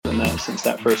since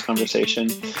that first conversation.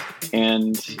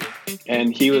 And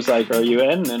he was like, "Are you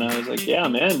in?" And I was like, "Yeah,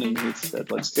 I'm in." And he said,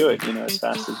 "Let's do it. As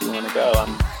fast as you want to go,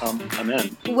 I'm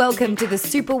in." Welcome to the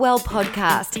Superwell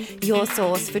podcast, your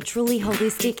source for truly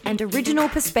holistic and original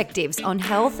perspectives on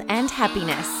health and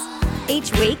happiness.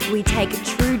 Each week, we take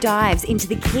true dives into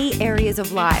the key areas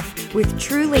of life with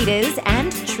true leaders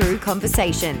and true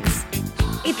conversations.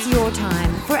 It's your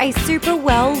time for a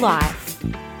Superwell life.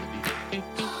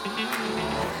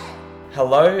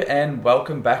 Hello and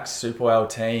welcome back, Superwell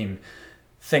team.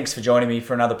 Thanks for joining me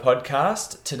for another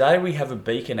podcast. Today we have a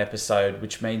Beacon episode,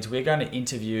 which means we're going to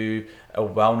interview a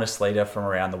wellness leader from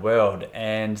around the world.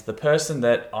 And the person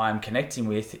that I'm connecting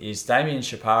with is Damien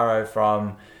Shaparo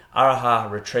from Araha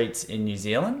Retreats in New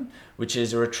Zealand, which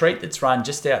is a retreat that's run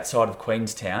just outside of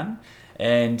Queenstown.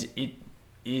 And it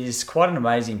is quite an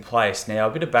amazing place. Now, a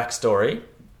bit of backstory.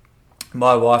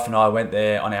 My wife and I went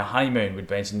there on our honeymoon. We'd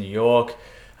been to New York,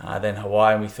 then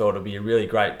Hawaii, and we thought it would be a really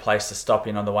great place to stop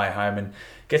in on the way home and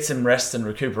get some rest and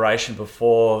recuperation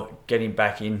before getting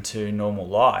back into normal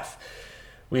life.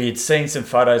 We had seen some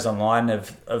photos online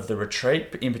of the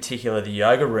retreat, in particular the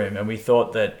yoga room, and we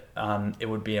thought that it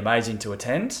would be amazing to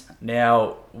attend.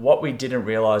 Now, what we didn't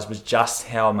realise was just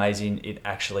how amazing it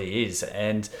actually is.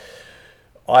 And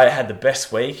I had the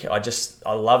best week.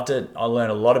 I loved it. I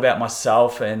learned a lot about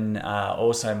myself and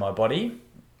also my body.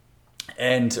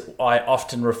 And I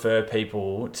often refer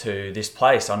people to this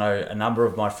place. I know a number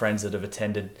of my friends that have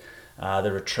attended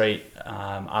the retreat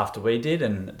after we did,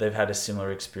 and they've had a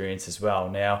similar experience as well.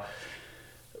 Now,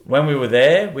 when we were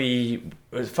there, it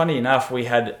was funny enough, we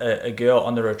had a girl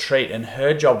on the retreat, and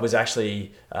her job was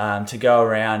actually to go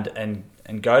around and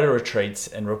go to retreats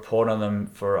and report on them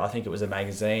for, I think it was a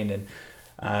magazine. And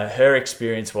her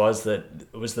experience was that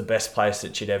it was the best place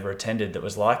that she'd ever attended that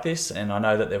was like this. And I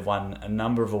know that they've won a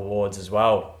number of awards as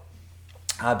well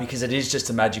because it is just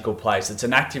a magical place. It's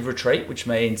an active retreat, which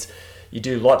means you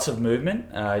do lots of movement.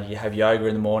 You have yoga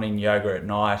in the morning, yoga at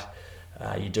night.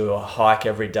 You do a hike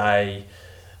every day.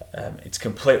 It's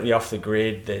completely off the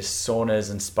grid. There's saunas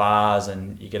and spas,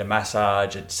 and you get a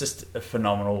massage. It's just a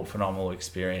phenomenal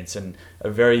experience and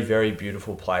a very, very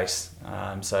beautiful place.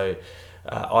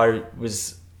 I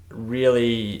was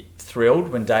really thrilled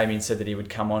when Damien said that he would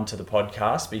come on to the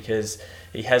podcast because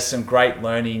he has some great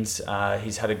learnings.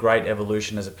 He's had a great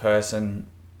evolution as a person.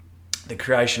 The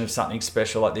creation of something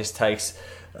special like this takes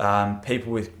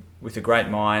people with a great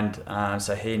mind.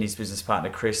 So he and his business partner,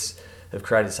 Chris, have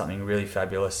created something really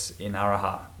fabulous in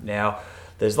Araha. Now,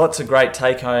 there's lots of great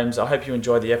take-homes. I hope you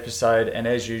enjoyed the episode. And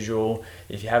as usual,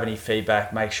 if you have any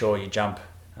feedback, make sure you jump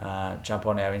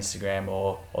on our Instagram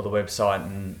or the website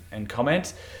and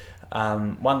comment.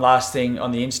 One last thing,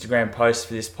 on the Instagram post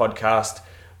for this podcast,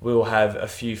 we'll have a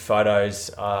few photos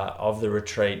of the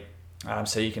retreat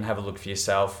so you can have a look for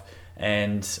yourself.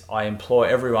 And I implore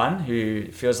everyone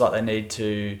who feels like they need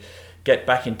to get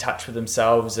back in touch with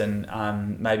themselves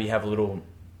and maybe have a little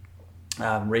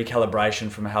recalibration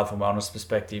from a health and wellness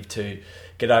perspective to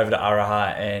get over to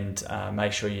Araha and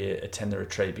make sure you attend the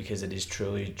retreat because it is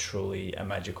truly a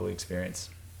magical experience.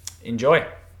 Enjoy.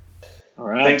 All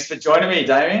right. Thanks for joining me,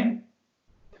 Damien.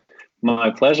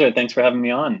 My pleasure. Thanks for having me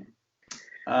on.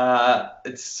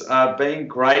 It's been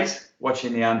great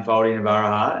watching the unfolding of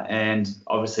Araha and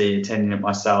obviously attending it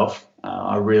myself.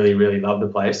 I really love the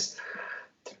place.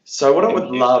 So what I would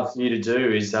love for you to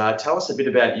do is tell us a bit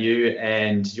about you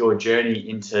and your journey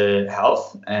into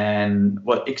health and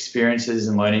what experiences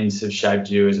and learnings have shaped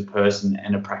you as a person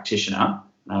and a practitioner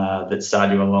that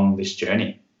started you along this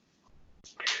journey.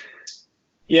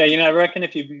 Yeah, I reckon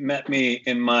if you met me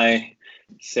in my,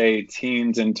 say,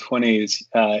 teens and 20s,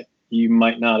 you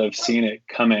might not have seen it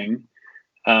coming.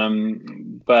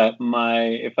 But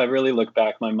if I really look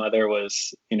back, my mother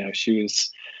was, she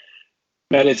was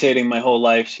meditating my whole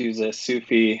life. She was a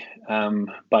Sufi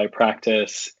by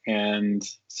practice. And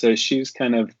so she was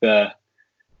kind of the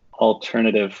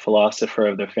alternative philosopher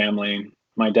of the family.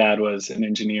 My dad was an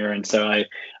engineer. And so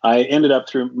I ended up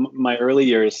through my early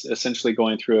years essentially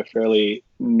going through a fairly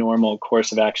normal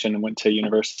course of action and went to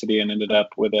university and ended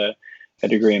up with a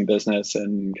degree in business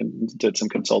and did some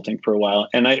consulting for a while.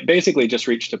 And I basically just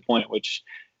reached a point which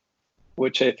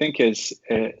I think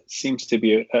seems to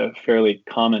be a fairly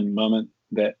common moment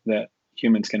that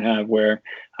humans can have where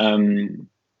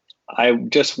I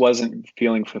just wasn't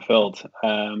feeling fulfilled.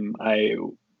 I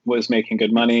was making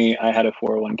good money. I had a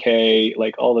 401k,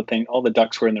 like all the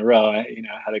ducks were in the row. I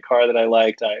had a car that I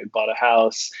liked. I bought a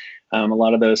house. A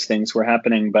lot of those things were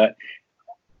happening, but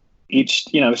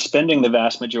spending the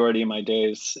vast majority of my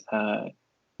days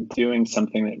doing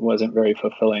something that wasn't very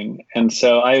fulfilling. And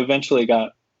so I eventually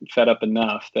got fed up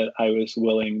enough that I was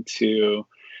willing to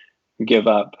give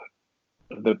up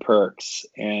the perks,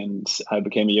 and I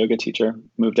became a yoga teacher,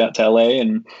 moved out to LA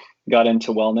and got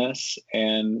into wellness.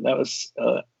 And that was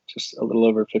just a little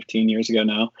over 15 years ago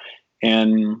now.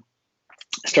 And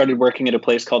started working at a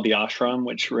place called the Ashram,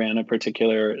 which ran a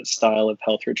particular style of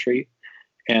health retreat.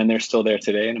 And they're still there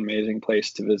today, an amazing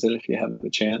place to visit if you have the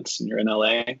chance and you're in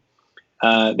LA.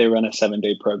 They run a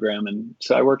 7-day program. And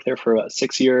so I worked there for about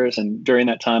 6 years. And during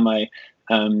that time, I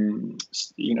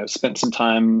spent some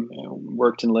time,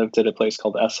 worked and lived at a place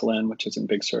called Esalen, which is in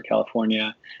Big Sur,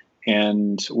 California,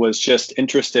 and was just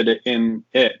interested in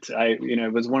it.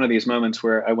 It was one of these moments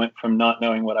where I went from not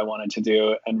knowing what I wanted to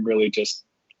do and really just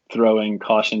throwing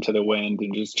caution to the wind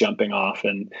and just jumping off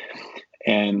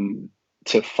and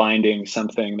to finding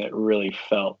something that really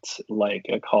felt like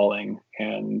a calling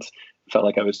and felt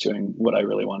like I was doing what I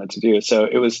really wanted to do. So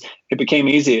it became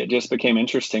easy. It just became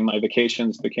interesting. My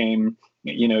vacations became,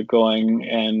 going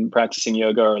and practicing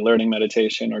yoga or learning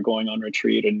meditation or going on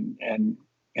retreat and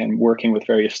working with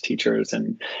various teachers.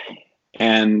 And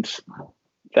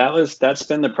that's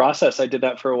been the process. I did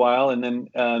that for a while. And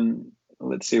then,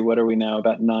 let's see, what are we now?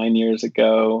 About 9 years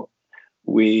ago,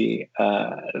 the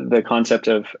concept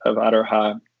of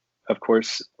Aroha, of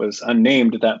course, was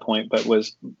unnamed at that point, but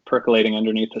was percolating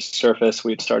underneath the surface.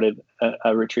 We had started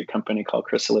a retreat company called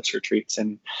Chrysalis Retreats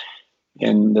in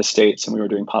the States, and we were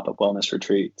doing pop-up wellness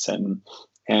retreats. And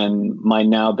my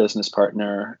now business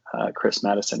partner, Chris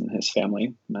Madison, and his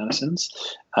family, Madisons,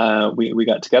 we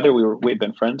got together. We'd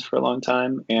been friends for a long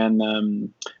time,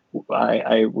 and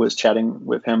I was chatting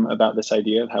with him about this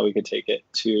idea of how we could take it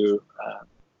to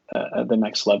the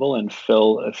next level and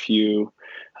fill a few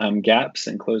gaps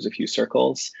and close a few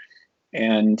circles.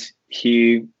 And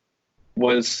he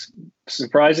was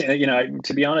surprising.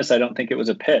 To be honest, I don't think it was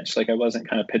a pitch. Like, I wasn't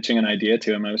kind of pitching an idea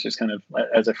to him. I was just kind of,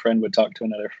 as a friend would talk to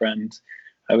another friend,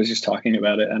 I was just talking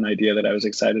about it, an idea that I was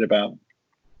excited about.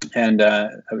 And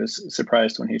I was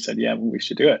surprised when he said, yeah, we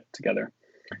should do it together.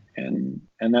 And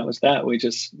that was that. We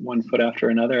just one foot after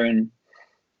another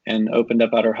and opened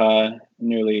up Aroha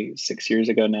nearly 6 years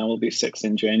ago. Now we'll be 6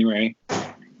 in January.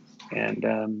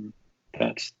 And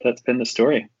that's been the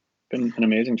story. Been an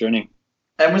amazing journey.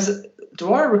 And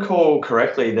do I recall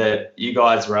correctly that you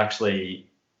guys were actually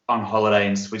on holiday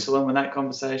in Switzerland when that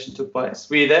conversation took place?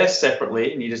 Were you there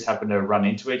separately and you just happened to run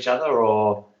into each other,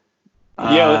 or?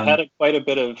 Yeah, it had quite a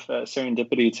bit of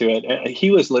serendipity to it.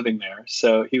 He was living there.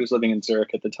 So he was living in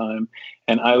Zurich at the time,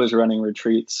 and I was running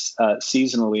retreats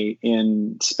seasonally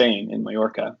in Spain, in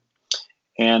Mallorca.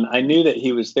 And I knew that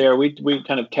he was there. We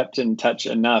kind of kept in touch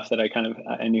enough that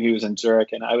I knew he was in Zurich,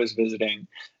 and I was visiting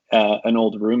an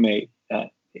old roommate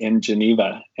in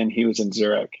Geneva, and he was in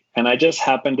Zurich. And I just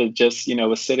happened to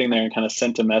was sitting there and kind of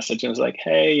sent a message and was like,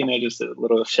 hey, just a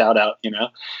little shout out,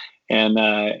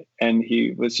 And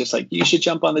he was just like, you should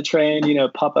jump on the train,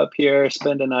 pop up here,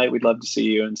 spend a night. We'd love to see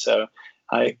you. And so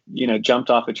I, jumped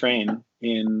off a train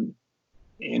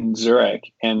in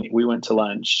Zurich, and we went to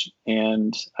lunch.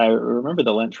 And I remember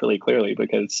the lunch really clearly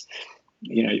because,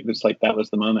 it was like, that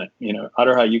was the moment,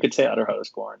 Aroha, you could say Aroha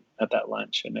was born at that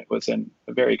lunch. And it was in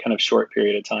a very kind of short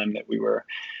period of time that we were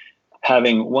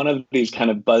having one of these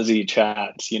kind of buzzy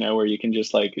chats, where you can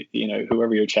just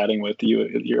whoever you're chatting with,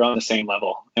 you're on the same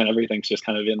level and everything's just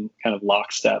kind of in kind of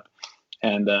lockstep.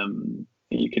 And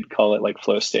you could call it like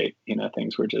flow state,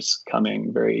 things were just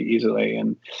coming very easily.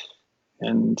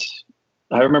 And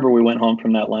I remember we went home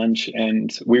from that lunch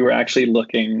and we were actually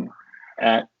looking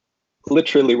at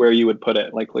literally where you would put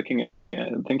it, like looking at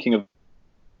thinking of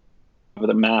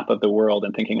the map of the world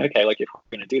and thinking, okay, like if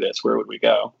we're going to do this, where would we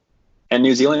go? And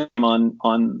New Zealand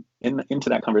came into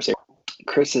that conversation.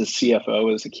 Chris's CFO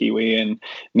was a Kiwi, and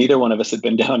neither one of us had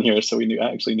been down here, so we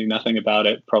knew nothing about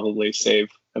it. Probably save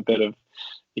a bit of,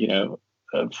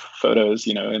 of photos,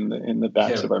 in the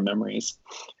backs of our memories.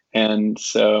 And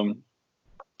so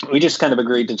we just kind of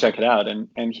agreed to check it out, and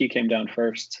he came down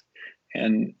first.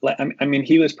 And I mean,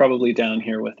 he was probably down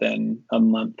here within a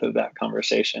month of that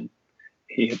conversation.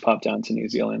 He had popped down to New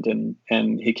Zealand,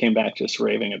 and he came back just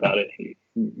raving about it. He,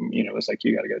 was like,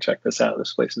 you got to go check this out.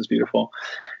 This place is beautiful.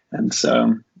 And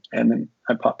so, and then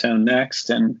I popped down next.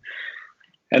 And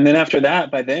then after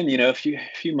that, by then, a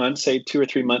few months, say 2 or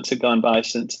 3 months had gone by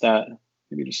since that,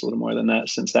 maybe just a little more than that,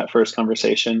 since that first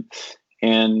conversation.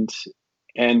 And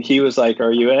he was like,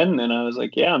 are you in? And I was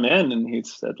like, yeah, I'm in. And he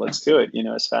said, let's do it.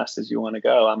 As fast as you want to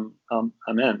go,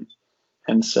 I'm in.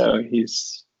 And so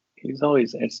it's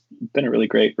been a really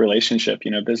great relationship.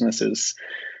 Business is,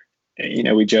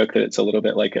 we joke that it's a little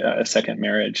bit like a second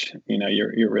marriage.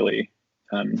 You're really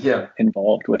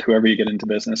involved with whoever you get into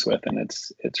business with. And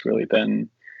it's really been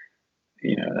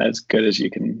as good as you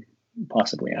can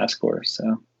possibly ask for.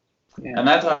 So, yeah. And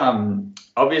that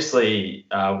obviously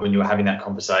when you were having that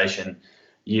conversation,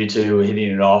 you two were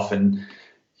hitting it off, and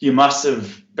you must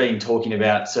have been talking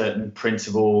about certain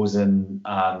principles and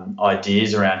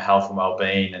ideas around health and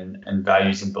well-being and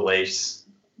values and beliefs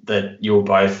that you were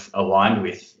both aligned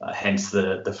with, hence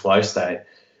the flow state.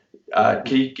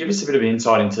 Can you give us a bit of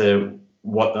insight into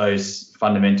what those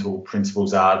fundamental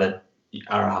principles are that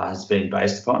Araha has been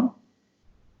based upon?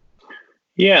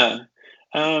 Yeah,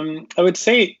 I would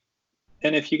say,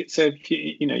 and if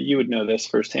you would know this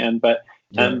firsthand, but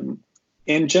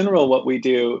in general, what we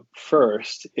do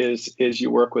first is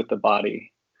you work with the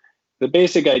body. The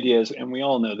basic idea is, and we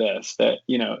all know this, that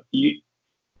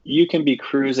you can be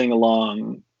cruising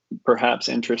along, perhaps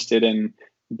interested in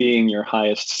being your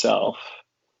highest self,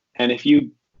 and if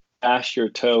you bash your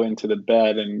toe into the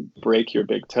bed and break your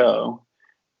big toe,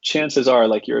 chances are,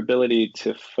 like, your ability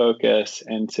to focus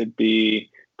and to be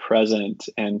present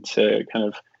and to kind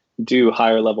of do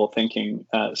higher level thinking,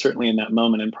 certainly in that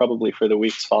moment and probably for the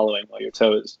weeks following while your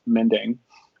toe is mending,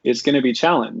 is going to be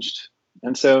challenged.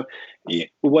 And so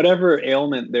whatever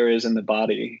ailment there is in the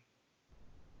body,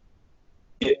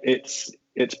 it's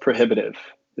prohibitive.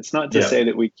 It's not to say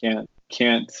that we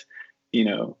can't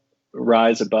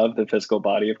rise above the physical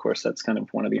body. Of course, that's kind of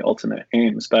one of the ultimate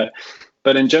aims. But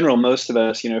in general, most of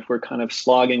us, if we're kind of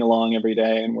slogging along every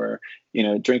day and we're,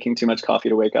 drinking too much coffee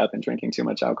to wake up and drinking too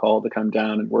much alcohol to come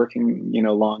down and working,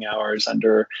 long hours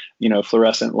under,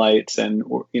 fluorescent lights, and,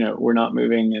 we're not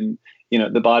moving, and,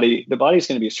 the body's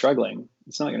going to be struggling.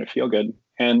 It's not going to feel good.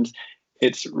 And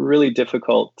it's really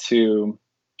difficult to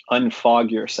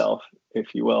unfog yourself,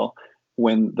 if you will,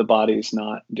 when the body's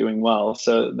not doing well.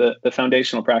 So the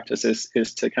foundational practice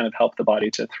is to kind of help the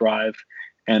body to thrive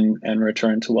and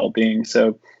return to well-being.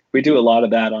 So we do a lot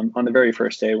of that on the very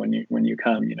first day when you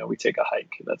come. We take a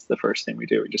hike. That's the first thing we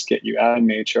do. We just get you out in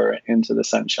nature, into the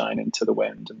sunshine, into the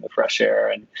wind and the fresh air,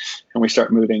 and we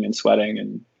start moving and sweating.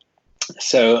 And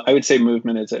so I would say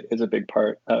movement is a big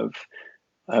part of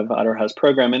Araha's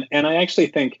program. And I actually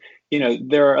think,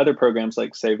 there are other programs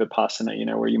like, say,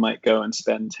 Vipassana, where you might go and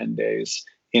spend 10 days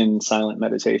in silent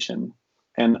meditation.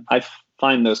 And I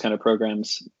find those kind of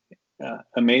programs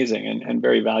amazing and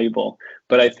very valuable.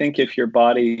 But I think if your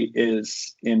body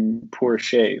is in poor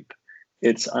shape,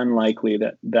 it's unlikely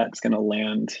that that's going to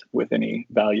land with any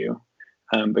value,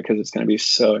 because it's going to be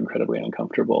so incredibly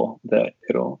uncomfortable that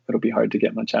it'll be hard to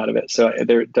get much out of it. So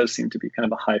there does seem to be kind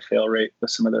of a high fail rate with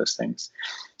some of those things.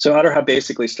 So Araha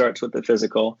basically starts with the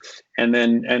physical,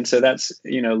 and so that's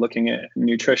looking at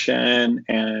nutrition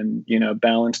and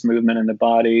balanced movement in the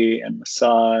body and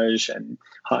massage and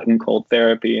hot and cold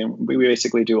therapy, and we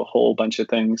basically do a whole bunch of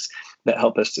things that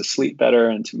help us to sleep better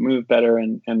and to move better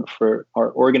and for our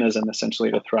organism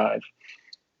essentially to thrive.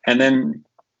 And then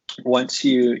once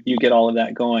you get all of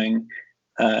that going,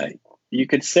 you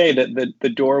could say that the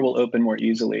door will open more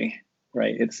easily,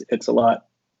 right? It's a lot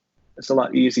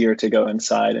easier to go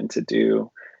inside and to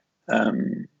do,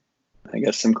 I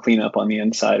guess, some cleanup on the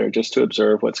inside, or just to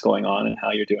observe what's going on and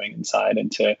how you're doing inside,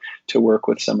 and to work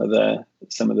with some of the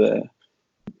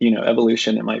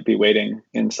evolution that might be waiting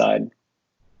inside.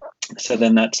 So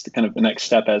then that's the kind of the next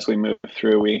step as we move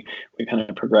through. We kind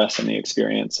of progress in the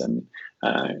experience, and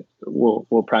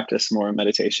we'll practice more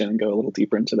meditation and go a little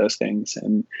deeper into those things.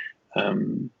 And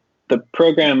the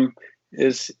program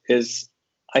is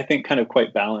I think kind of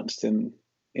quite balanced in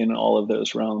all of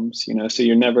those realms. So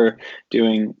you're never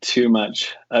doing too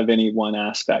much of any one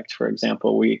aspect. For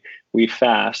example, we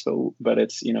fast, but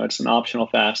it's it's an optional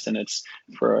fast, and it's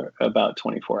for about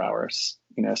 24 hours.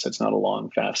 So it's not a long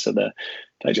fast, so the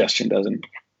digestion doesn't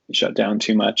shut down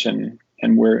too much, and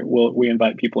we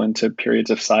invite people into periods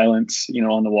of silence,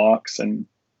 on the walks and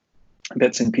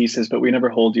bits and pieces, but we never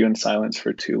hold you in silence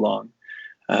for too long.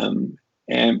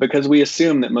 And because we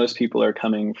assume that most people are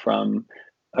coming from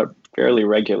a fairly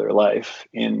regular life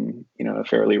in, a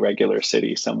fairly regular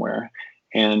city somewhere.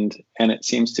 And it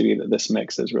seems to be that this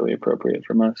mix is really appropriate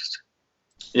for most.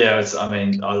 Yeah,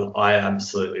 I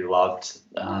absolutely loved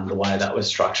the way that was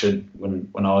structured when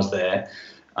I was there.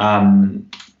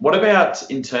 What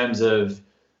about in terms of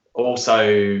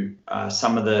also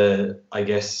some of the, I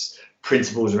guess,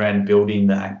 principles around building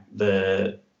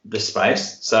the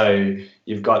space? So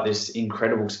you've got this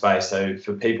incredible space. So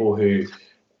for people who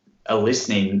are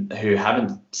listening who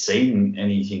haven't seen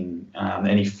anything,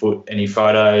 any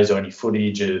photos or any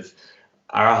footage of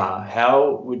Araha,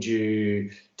 how would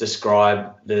you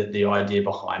describe the idea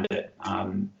behind it?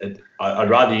 I'd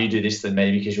rather you do this than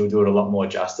me, because you'll do it a lot more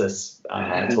justice,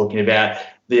 talking about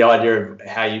the idea of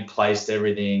how you placed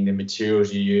everything, the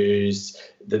materials you used,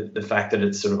 the fact that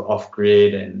it's sort of off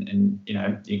grid and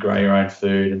you grow your own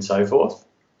food and so forth.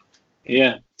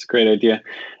 Yeah, it's a great idea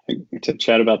to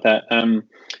chat about that.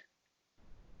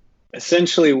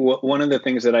 Essentially, one of the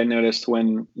things that I noticed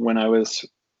when I was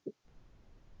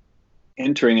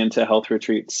entering into health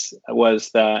retreats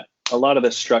was that a lot of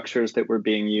the structures that were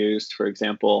being used, for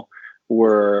example,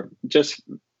 were just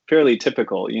fairly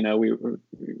typical.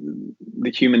 The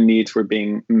human needs were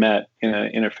being met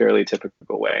in a fairly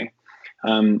typical way.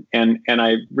 And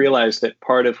I realized that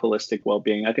part of holistic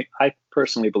well-being, I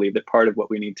personally believe that part of what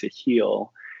we need to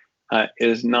heal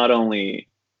is not only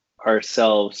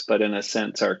ourselves, but in a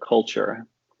sense, our culture.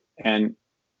 And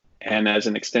as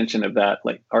an extension of that,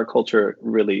 like our culture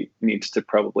really needs to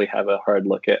probably have a hard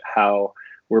look at how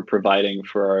we're providing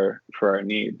for our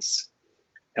needs.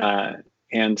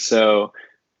 And so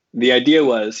the idea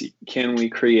was, can we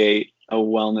create a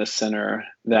wellness center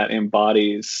that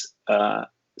embodies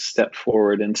step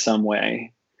forward in some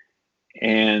way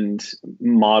and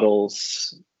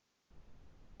models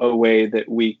a way that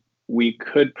we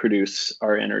could produce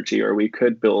our energy, or we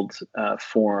could build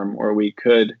form, or we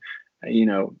could,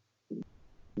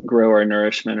 grow our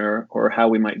nourishment, or how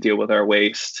we might deal with our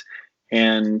waste.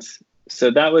 And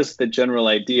so that was the general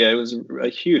idea. It was a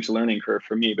huge learning curve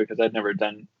for me because I'd never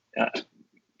done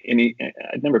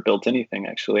I'd never built anything,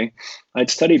 actually.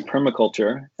 I'd studied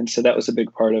permaculture. And so that was a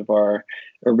big part of our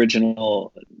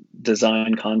original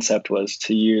design concept, was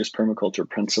to use permaculture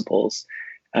principles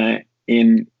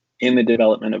in the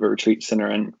development of a retreat center.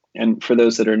 And for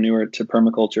those that are newer to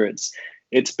permaculture,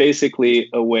 it's basically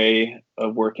a way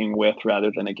of working with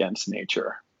rather than against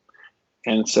nature.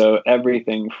 And so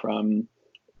everything from,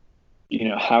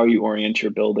 how you orient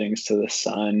your buildings to the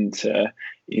sun, to,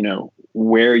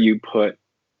 where you put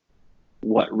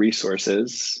what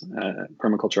resources.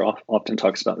 Permaculture often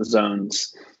talks about the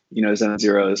zones. Zone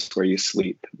 0 is where you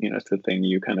sleep. It's the thing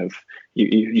you kind of,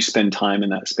 you spend time in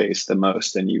that space the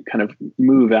most, and you kind of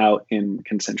move out in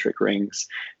concentric rings.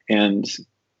 And,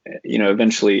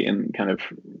 eventually in kind of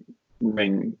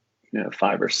ring,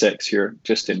 5 or 6, you're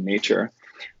just in nature,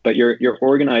 but you're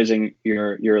organizing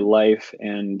your life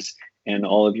and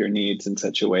all of your needs in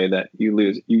such a way that you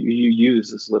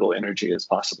use as little energy as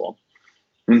possible.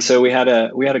 And so we had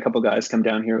a couple guys come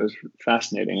down here. It was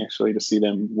fascinating, actually, to see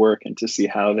them work and to see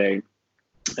how they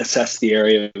assessed the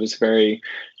area. It was very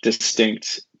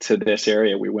distinct to this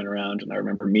area. We went around, and I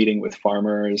remember meeting with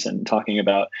farmers and talking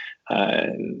about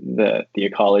the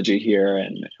ecology here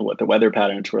and what the weather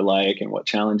patterns were like and what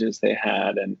challenges they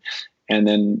had. And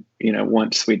then,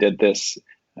 once we did this,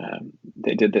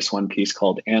 they did this one piece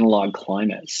called Analog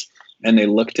Climates, and they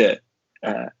looked at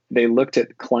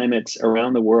climates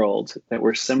around the world that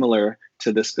were similar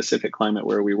to the specific climate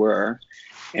where we were.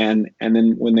 And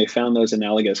then when they found those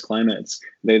analogous climates,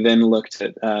 they then looked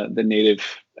at the native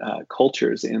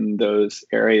cultures in those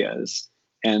areas,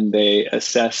 and they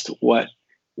assessed what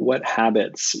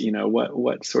habits,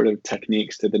 what sort of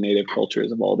techniques did the native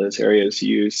cultures of all those areas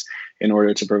use in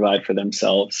order to provide for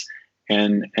themselves.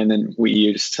 And then we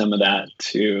used some of that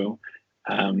to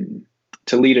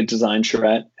lead a design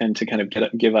charrette and to kind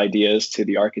of give ideas to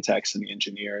the architects and the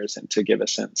engineers, and to give a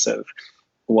sense of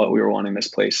what we were wanting this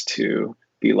place to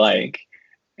be like.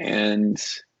 And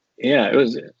yeah, it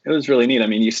was really neat. I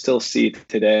mean, you still see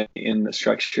today in the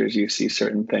structures, you see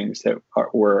certain things that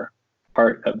were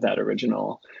part of that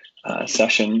original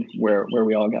session where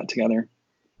we all got together.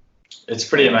 It's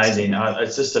pretty amazing.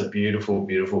 It's just a beautiful,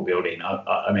 beautiful building.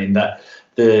 I mean, that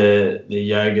the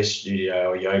yoga studio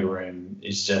or yoga room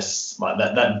is just like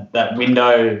that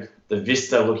window, the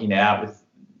vista looking out with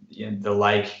the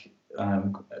lake.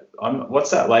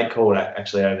 What's that lake called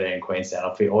actually over there in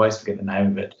Queenstown? I always forget the name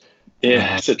of it.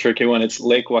 Yeah, it's a tricky one. It's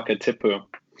Lake Wakatipu.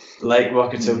 Lake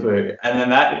Wakatipu. And then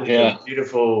that with the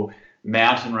beautiful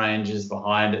mountain ranges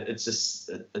behind it.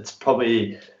 It's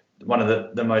probably one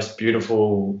of the most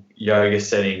beautiful yoga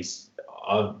settings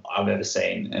I've ever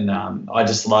seen. And I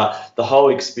just like the whole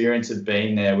experience of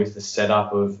being there with the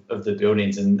setup of the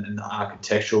buildings and the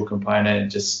architectural component.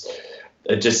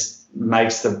 It just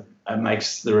makes the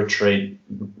retreat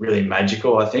really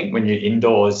magical. I think when you're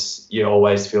indoors, you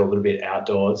always feel a little bit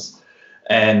outdoors,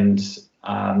 and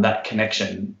that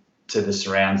connection to the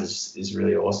surrounds is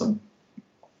really awesome.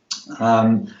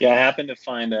 I happened to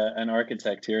find an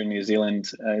architect here in New Zealand.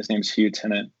 His name's Hugh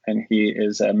Tennant, and he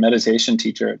is a meditation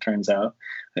teacher, it turns out.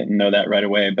 I didn't know that right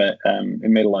away, but it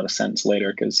made a lot of sense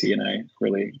later because he and I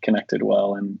really connected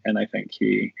well. And I think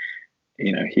he,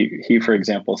 for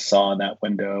example, saw that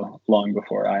window long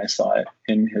before I saw it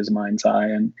in his mind's eye,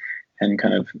 and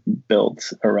kind of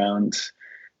built around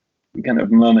kind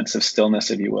of moments of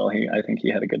stillness, if you will. I think he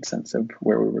had a good sense of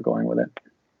where we were going with it.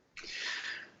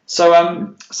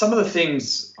 So some of the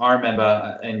things I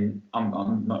remember, and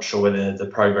I'm not sure whether the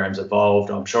program's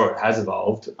evolved. I'm sure it has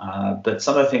evolved, but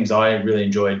some of the things I really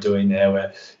enjoyed doing there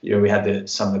were, we had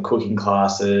some of the cooking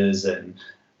classes, and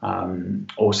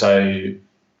also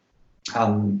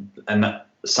and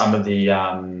some of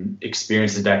the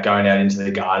experiences about going out into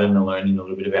the garden and learning a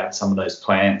little bit about some of those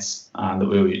plants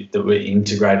that were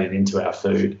integrated into our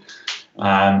food.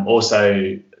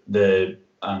 Also the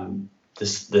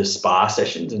spa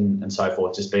sessions and so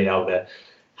forth, just being able to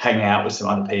hang out with some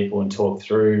other people and talk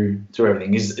through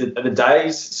everything. Are the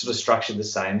days sort of structured the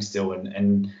same still?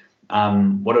 And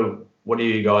what are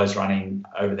you guys running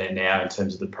over there now in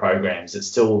terms of the programs? Is it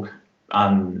still,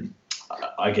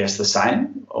 I guess, the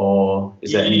same, or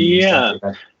is there any? Yeah,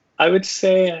 I would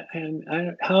say, and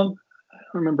I don't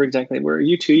remember exactly. Were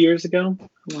you 2 years ago?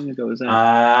 How long ago was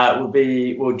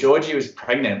that? Georgie was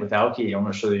pregnant with Alki. I'm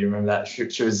not sure that you remember that.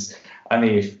 She was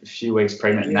only a few weeks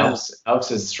pregnant, and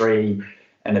Alex is 3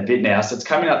 and a bit now, so it's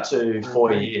coming up to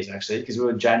 4 years actually, because we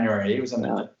were January. It was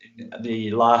on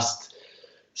the last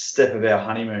step of our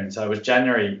honeymoon, so it was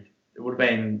January. It would have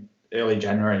been early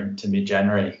January to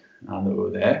mid-January that we were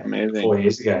there. Amazing. 4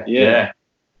 years ago.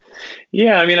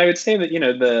 Yeah, I mean, I would say that,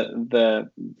 the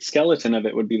skeleton of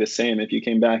it would be the same. If you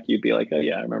came back, you'd be like, oh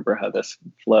yeah, I remember how this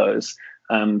flows.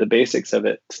 The basics of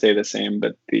it stay the same,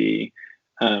 but the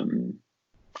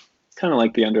kind of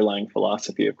like the underlying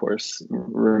philosophy, of course,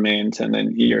 remains. And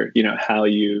then how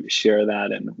you share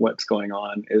that and what's going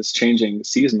on is changing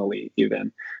seasonally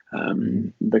even,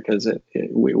 because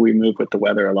we move with the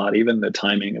weather a lot. Even the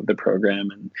timing of the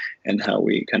program and how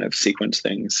we kind of sequence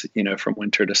things, from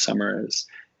winter to summer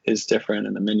is different,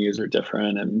 and the menus are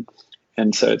different.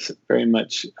 And so it's very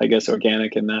much, I guess,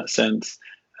 organic in that sense.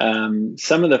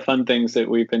 Some of the fun things that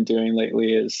we've been doing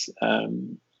lately is,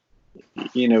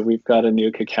 we've got a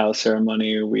new cacao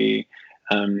ceremony. We've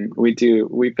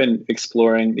been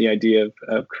exploring the idea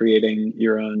of creating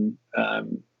your own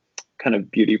kind of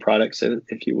beauty products,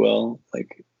 if you will,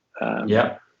 like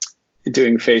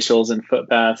doing facials and foot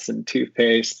baths and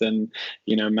toothpaste and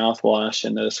mouthwash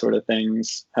and those sort of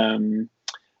things.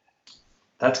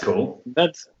 That's cool.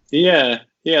 Those are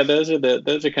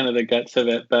kind of the guts of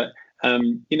it. But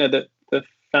the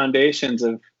foundations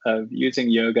of using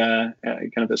yoga,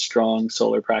 kind of a strong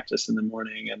solar practice in the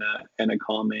morning and a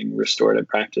calming restorative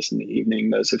practice in the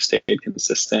evening, those have stayed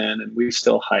consistent. And we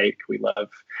still hike. We love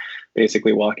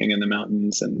basically walking in the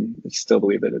mountains, and I still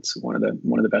believe that it's one of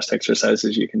the best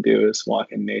exercises you can do is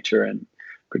walk in nature, and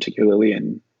particularly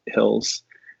in hills.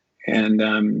 And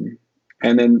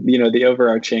then the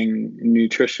overarching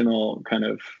nutritional kind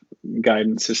of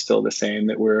guidance is still the same,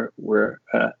 that we're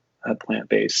a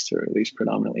plant-based, or at least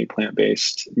predominantly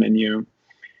plant-based menu,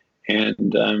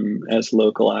 and as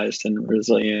localized and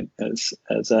resilient as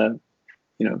a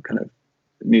kind of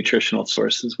nutritional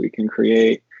sources we can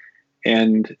create.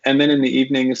 And then in the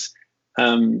evenings,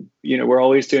 we're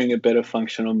always doing a bit of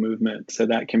functional movement, so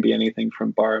that can be anything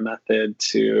from bar method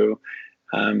to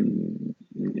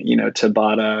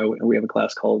Tabata. We have a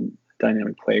class called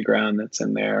Dynamic Playground that's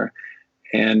in there,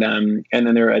 and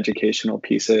then there are educational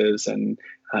pieces and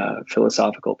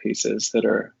philosophical pieces that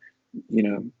are,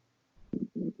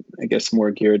 I guess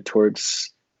more geared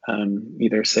towards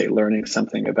either say learning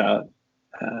something about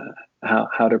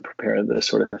how to prepare the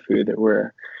sort of food that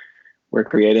we're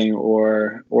creating,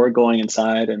 or going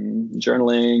inside and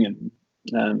journaling,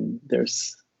 and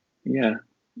there's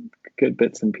good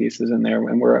bits and pieces in there.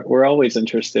 And we're always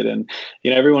interested in,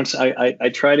 I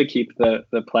try to keep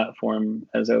the platform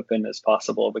as open as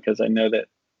possible, because I know that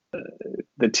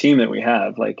the team that we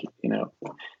have,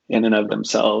 in and of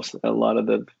themselves, a lot of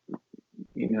the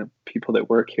people that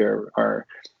work here are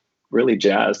really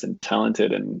jazzed and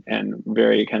talented and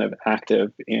very kind of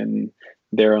active in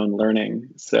their own learning.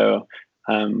 So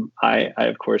I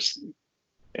of course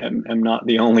am not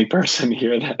the only person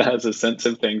here that has a sense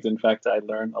of things. In fact, I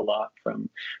learn a lot from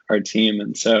our team,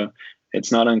 and so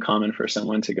it's not uncommon for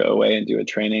someone to go away and do a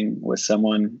training with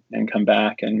someone and come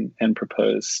back and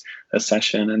propose a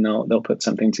session, and they'll put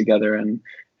something together, and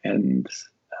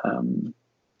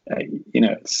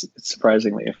it's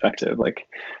surprisingly effective. Like,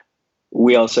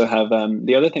 we also have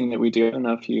the other thing that we do. I don't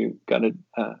know if you got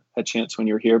a chance when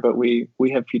you were here, but we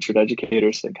have featured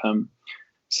educators that come.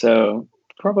 So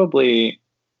probably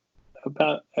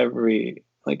about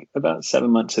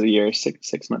 7 months of the year,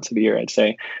 six months of the year, I'd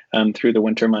say, through the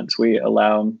winter months, we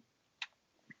allow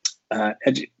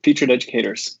featured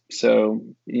educators. So,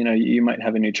 you might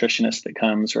have a nutritionist that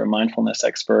comes, or a mindfulness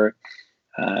expert.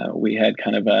 We had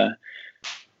kind of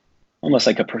almost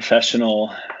like a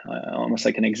professional, almost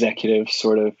like an executive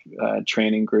sort of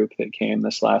training group that came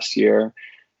this last year.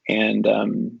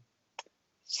 And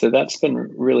so that's been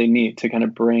really neat to kind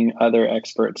of bring other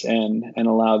experts in and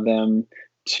allow them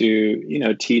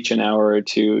to, teach an hour or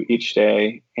two each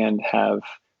day and have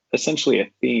essentially a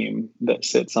theme that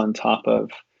sits on top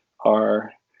of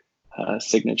our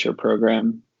signature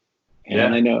program.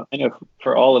 And I know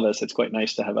for all of us, it's quite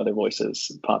nice to have other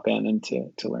voices pop in and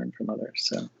to learn from others.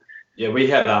 So. Yeah, we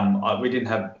had, we didn't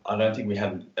have, I don't think we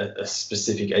had a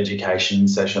specific education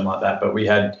session like that, but we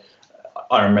had,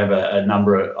 I remember a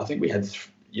number of, I think we had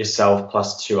yourself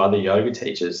plus 2 other yoga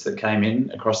teachers that came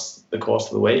in across the course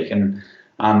of the week. And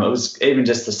it was even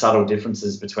just the subtle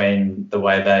differences between the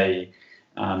way they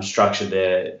structured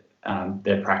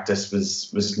their practice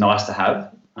was nice to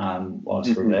have whilst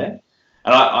we were there.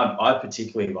 And I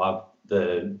particularly love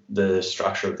the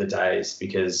structure of the days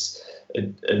because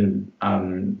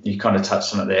you kind of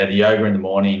touched on it there, the yoga in the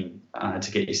morning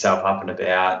to get yourself up and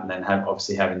about, and then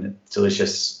having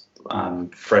delicious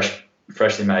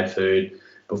freshly made food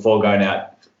before going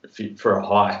out for a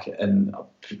hike. And I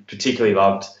particularly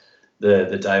loved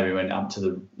the day we went up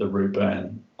to the root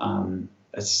burn.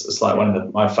 It's like one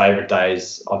of my favourite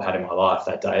days I've had in my life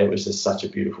that day. It was just such a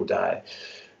beautiful day.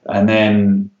 And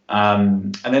then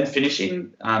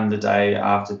finishing the day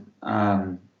after,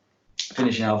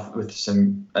 finishing off with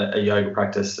a yoga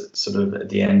practice sort of at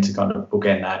the end to kind of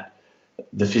bookend that.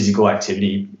 The physical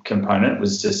activity component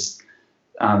was just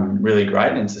really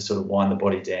great, and to sort of wind the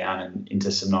body down and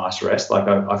into some nice rest. Like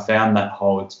I found that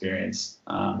whole experience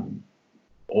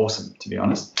awesome, to be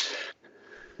honest.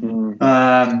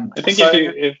 I think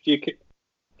if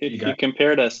you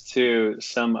compared us to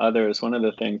some others, one of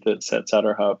the things that sets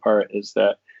Adharha apart is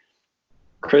that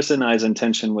Chris and I's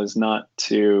intention was not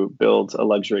to build a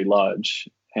luxury lodge,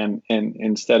 and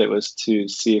instead it was to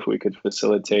see if we could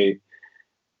facilitate,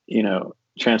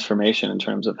 transformation in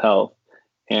terms of health.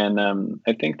 And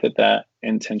I think that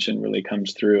intention really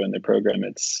comes through in the program.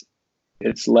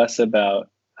 It's less about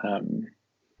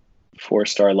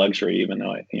 4-star luxury, even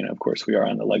though of course we are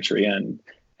on the luxury end,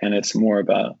 and it's more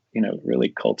about really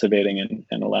cultivating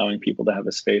and allowing people to have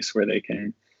a space where they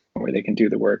can do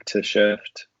the work to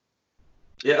shift.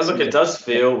 Yeah, look, it does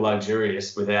feel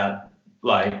luxurious but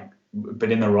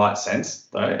in the right sense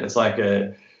though. It's like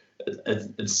it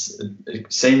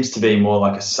seems to be more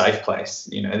like a safe place,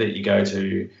 that you go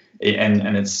to,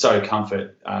 and it's so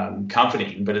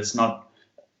comforting, but it's not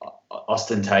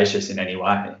ostentatious in any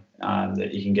way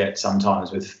that you can get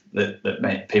sometimes with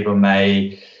that people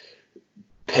may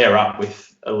pair up with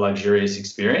a luxurious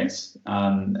experience.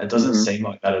 It doesn't seem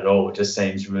like that at all. It just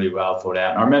seems really well thought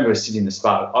out. And I remember sitting in the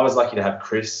spa. I was lucky to have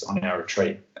Chris on our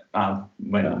retreat when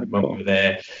we were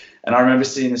there. And I remember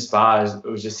sitting in the spa. It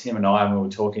was just him and I, and we were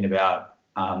talking about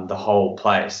the whole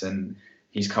place. And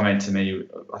his comment to me,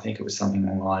 I think it was something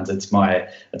along the lines, it's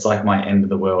like my end of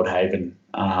the world haven,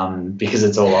 because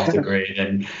it's all off the grid.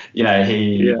 And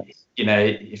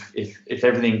if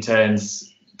everything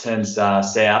turns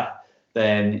south,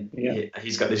 then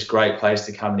he's got this great place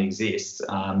to come and exist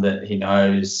that he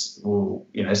knows will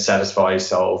satisfy his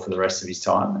soul for the rest of his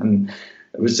time. And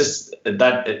it was just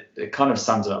that it kind of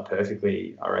sums it up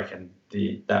perfectly, I reckon,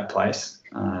 that place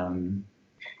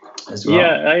as well.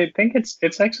 Yeah, I think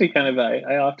it's actually kind of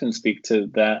I often speak to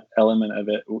that element of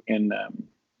it in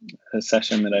a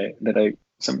session that I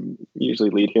usually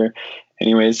lead here,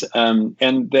 anyways. And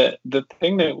the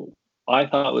thing that I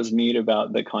thought was neat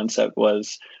about the concept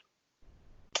was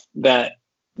that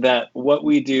what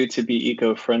we do to be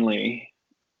eco-friendly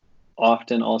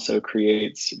often also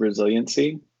creates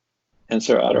resiliency. And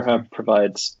so Adharha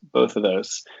provides both of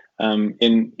those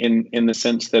in the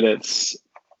sense that it's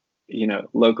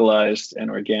localized and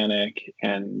organic,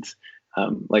 and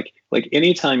like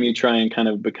anytime you try and kind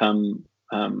of become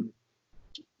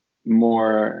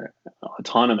more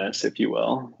autonomous, if you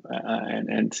will,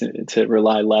 and to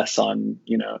rely less on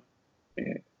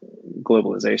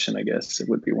globalization, I guess it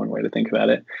would be one way to think about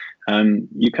it.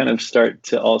 You kind of start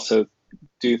to also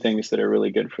do things that are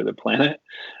really good for the planet.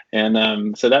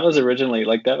 And so that was originally,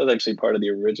 that was actually part of the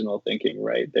original thinking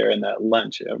right there in that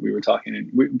lunch.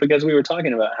 Because we were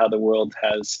talking about how the world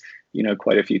has,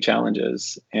 quite a few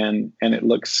challenges, and it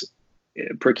looks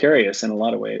precarious in a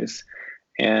lot of ways.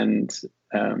 And,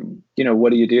 what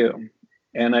do you do?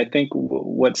 And I think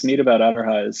what's neat about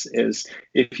Adharha is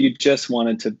if you just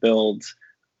wanted to build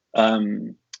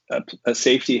a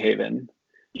safety haven,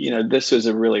 this was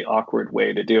a really awkward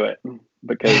way to do it,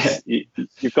 because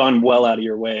you've gone well out of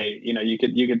your way. You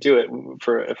could do it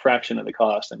for a fraction of the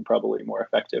cost and probably more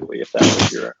effectively if that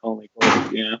was your only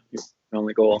goal.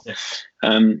 only goal. Yeah.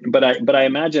 But I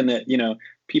imagine that,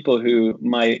 people who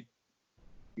might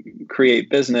create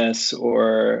business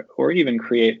or even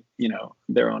create,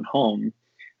 their own home,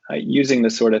 using the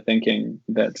sort of thinking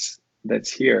that's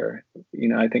here,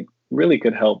 I think really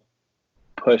could help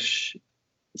push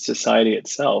society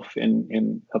itself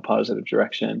in a positive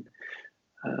direction.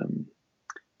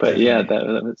 But yeah,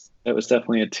 that was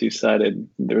definitely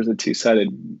there was a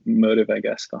two-sided motive, I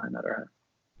guess, behind that. Right.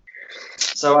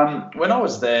 So when I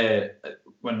was there,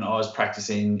 when I was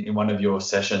practicing in one of your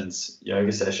sessions,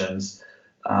 yoga sessions,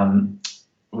 I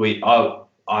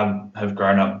have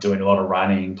grown up doing a lot of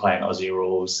running, playing Aussie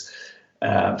rules.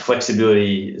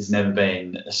 Flexibility has never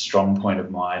been a strong point of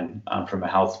mine from a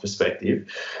health perspective.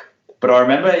 But I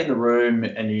remember in the room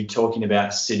and you talking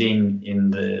about sitting in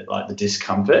the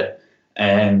discomfort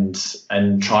and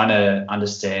trying to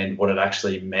understand what it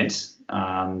actually meant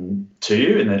to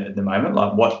you in the moment.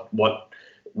 Like what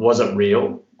was it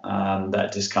real,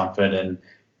 that discomfort, and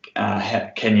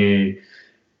can you,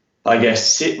 I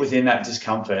guess, sit within that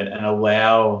discomfort and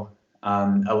allow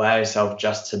yourself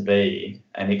just to be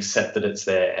and accept that it's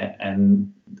there.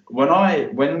 And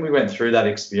when we went through that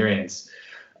experience,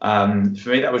 for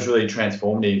me that was really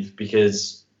transformative,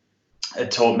 because it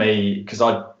taught me, because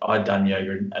I'd done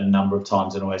yoga a number of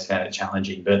times and always found it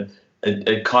challenging, but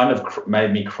it kind of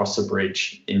made me cross a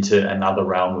bridge into another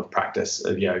realm of practice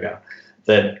of yoga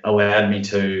that allowed me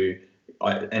to,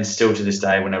 and still to this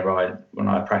day, when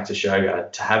I practice yoga,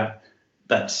 to have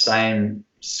that same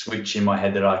switch in my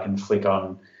head that I can flick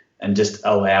on and just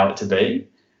allow it to be.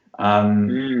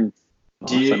 Awesome.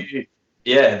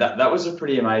 That was a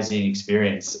pretty amazing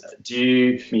experience. Can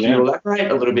you elaborate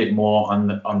a little bit more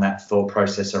on that thought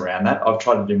process around that? I've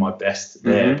tried to do my best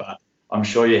there, but I'm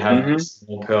sure you have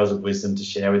more pearls of wisdom to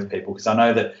share with people, because I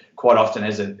know that quite often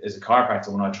as a chiropractor,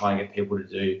 when I try and get people to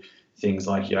do things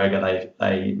like yoga,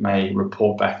 they may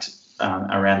report back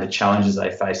around the challenges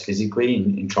they face physically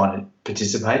in trying to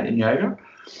participate in yoga.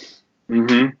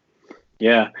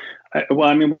 Yeah.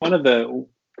 One of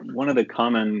the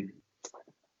common,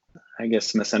 I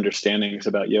guess, misunderstandings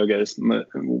about yoga is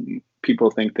people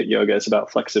think that yoga is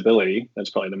about flexibility. That's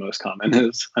probably the most common,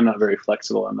 is I'm not very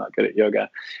flexible, I'm not good at yoga.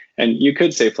 And you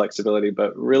could say flexibility,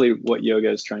 but really what yoga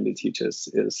is trying to teach us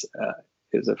is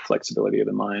a flexibility of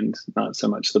the mind, not so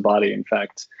much the body. In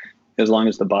fact, as long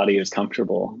as the body is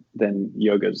comfortable, then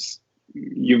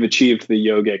you've achieved the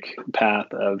yogic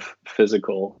path of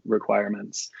physical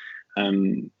requirements.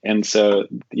 And so,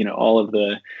 all of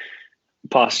the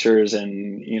postures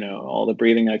and, all the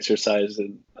breathing exercises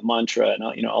and the mantra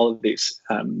and, all of these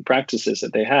practices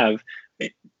that they have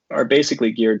are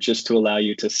basically geared just to allow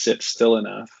you to sit still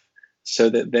enough so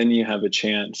that then you have a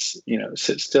chance,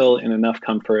 sit still in enough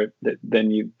comfort that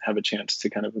then you have a chance to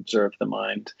kind of observe the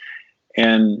mind.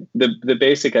 And the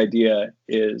basic idea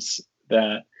is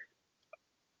that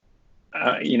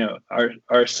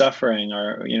our suffering,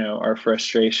 our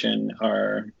frustration,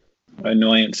 our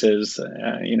annoyances,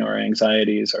 our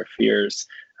anxieties, our fears,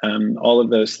 all of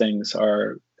those things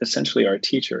are essentially our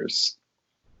teachers,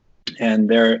 and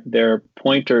they're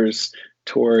pointers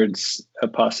towards a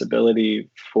possibility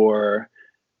for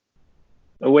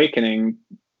awakening,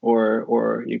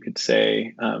 or you could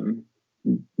say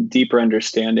deeper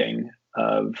understanding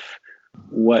of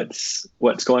what's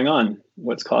going on,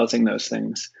 what's causing those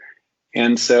things.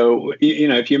 And so,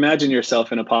 if you imagine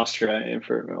yourself in a posture, and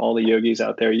for all the yogis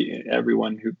out there,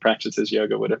 everyone who practices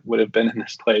yoga would have been in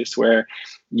this place where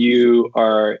you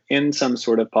are in some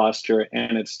sort of posture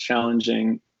and it's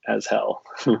challenging as hell.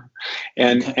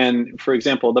 and for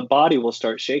example, the body will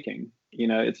start shaking.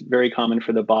 It's very common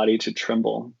for the body to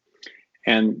tremble.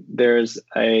 And there's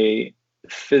a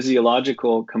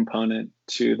physiological component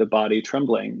to the body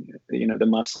trembling. The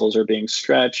muscles are being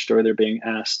stretched, or they're being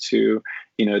asked to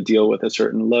deal with a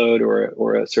certain load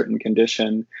or a certain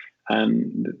condition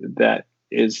that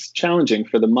is challenging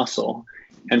for the muscle.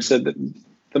 And so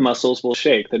the muscles will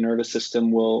shake. The nervous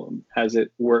system will, as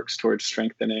it works towards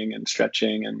strengthening and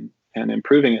stretching and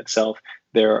improving itself,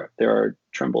 there are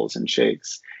trembles and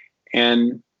shakes.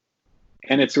 And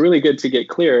it's really good to get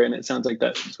clear, and it sounds like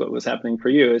that's what was happening for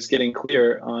you, is getting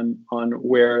clear on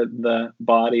where the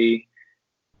body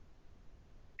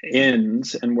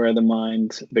ends and where the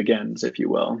mind begins, if you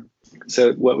will.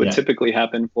 So what would typically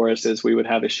happen for us is we would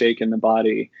have a shake in the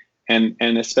body, and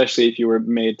especially if you were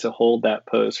made to hold that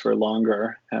pose for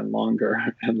longer and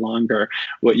longer and longer,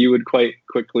 what you would quite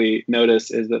quickly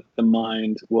notice is that the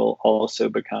mind will also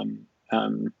become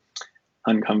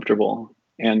uncomfortable.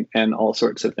 and all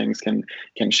sorts of things can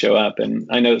show up. And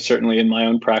I know certainly in my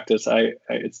own practice,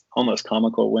 it's almost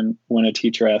comical when a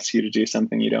teacher asks you to do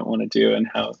something you don't want to do, and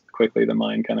how quickly the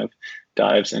mind kind of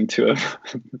dives into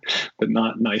the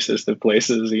not nicest of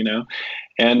places,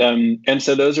 and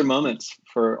so those are moments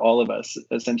for all of us,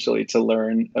 essentially, to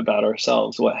learn about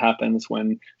ourselves. What happens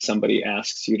when somebody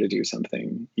asks you to do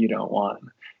something you don't want,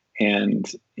 and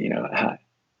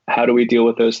how do we deal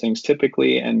with those things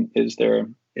typically, and is there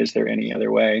any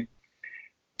other way?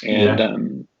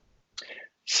 And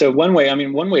so one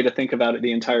way to think about it,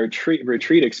 the entire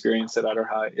retreat experience at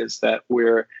Adarha, is that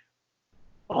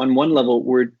on one level,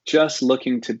 we're just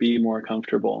looking to be more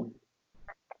comfortable.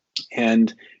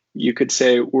 And you could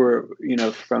say we're,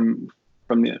 from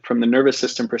the nervous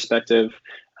system perspective,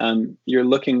 you're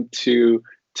looking to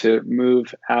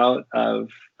move out of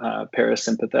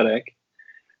parasympathetic,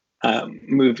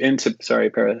 move into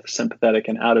parasympathetic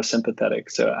and out of sympathetic,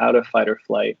 so out of fight or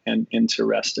flight and into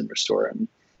rest and restore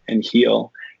and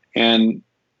heal. And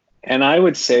I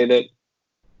would say that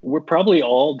we're probably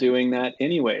all doing that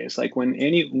anyways. Like when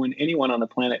anyone on the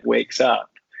planet wakes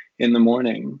up in the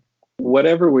morning,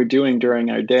 whatever we're doing during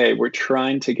our day, we're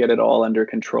trying to get it all under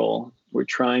control. We're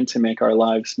trying to make our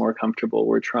lives more comfortable.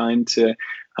 We're trying to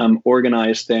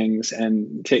organize things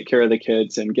and take care of the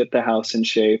kids and get the house in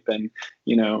shape. And,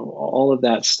 all of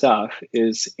that stuff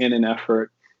is in an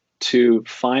effort to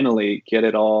finally get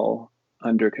it all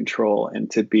under control and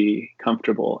to be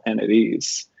comfortable and at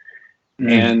ease.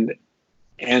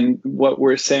 And what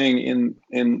we're saying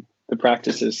in the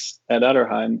practices at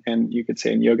Adarha, and you could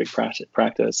say in yogic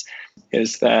practice,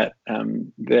 is that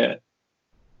that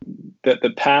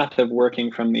the path of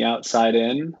working from the outside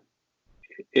in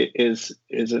is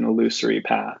an illusory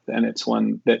path, and it's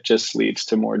one that just leads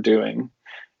to more doing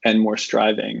and more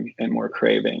striving and more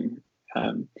craving,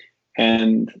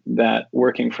 and that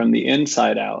working from the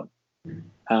inside out,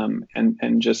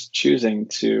 and just choosing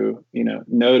to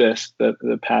notice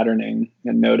the patterning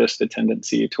and notice the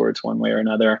tendency towards one way or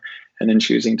another, and then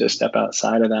choosing to step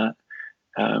outside of that,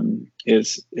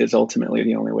 is ultimately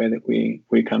the only way that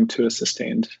we come to a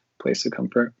sustained place of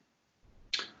comfort.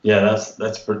 Yeah,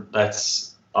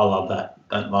 that's I love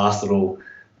that last little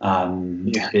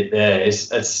bit there.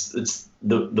 It's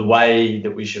the way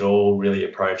that we should all really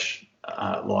approach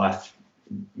life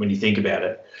when you think about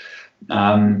it.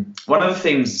 One of the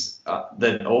things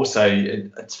that also,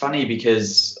 it's funny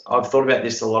because I've thought about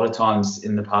this a lot of times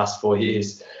in the past 4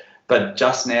 years, but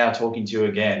just now talking to you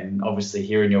again, obviously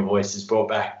hearing your voice has brought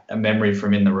back a memory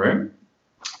from in the room.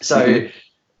 So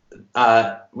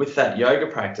with that yoga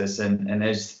practice, and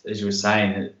as you were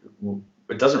saying,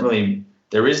 it doesn't really,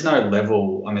 there is no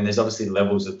level. I mean, there's obviously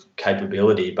levels of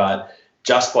capability, but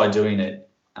just by doing it,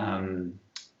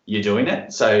 you're doing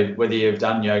it. So whether you've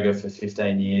done yoga for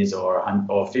 15 years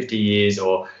or 50 years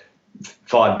or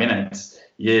 5 minutes,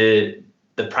 the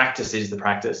practice is the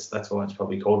practice. That's why it's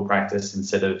probably called a practice,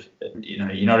 instead of,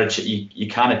 you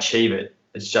can't achieve it.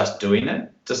 It's just doing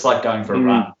it. Just like going for a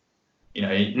run.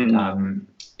 You're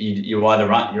either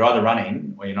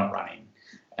running or you're not running.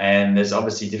 And there's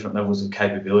obviously different levels of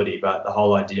capability, but the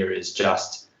whole idea is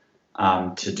just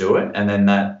to do it. And then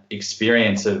that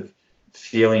experience of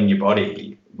feeling your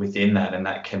body within that, and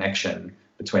that connection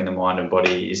between the mind and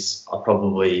body is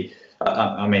probably,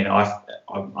 I'm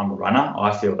a runner.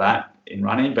 I feel that in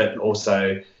running, but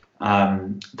also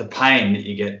the pain that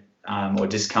you get or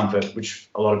discomfort, which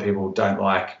a lot of people don't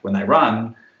like when they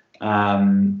run.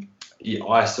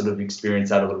 I sort of experience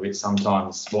that a little bit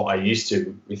sometimes. What I used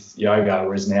to with yoga,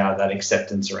 whereas now that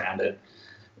acceptance around it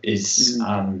is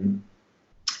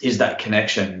that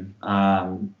connection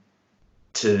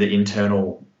to the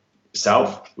internal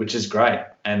self, which is great.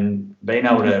 And being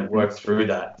able to work through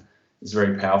that is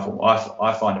very powerful.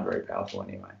 I find it very powerful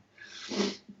anyway.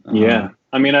 Yeah.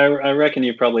 I mean, I reckon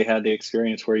you probably had the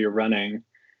experience where you're running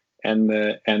and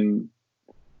the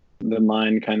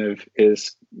mind kind of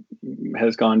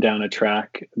has gone down a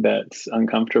track that's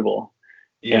uncomfortable.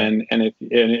 Yeah. And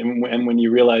when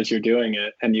you realize you're doing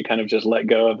it and you kind of just let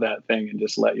go of that thing and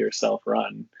just let yourself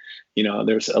run,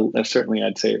 there's certainly,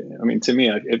 I'd say, I mean, to me,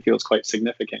 it feels quite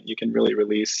significant. You can really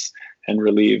release and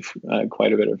relieve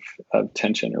quite a bit of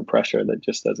tension or pressure that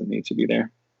just doesn't need to be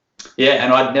there. Yeah.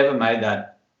 And I'd never made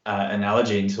that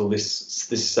analogy until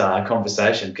this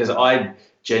conversation, because I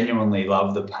genuinely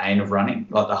love the pain of running.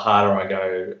 Like the harder I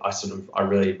go, I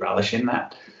really relish in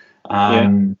that.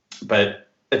 But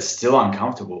it's still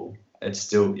uncomfortable. It's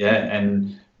still,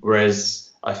 and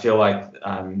whereas I feel like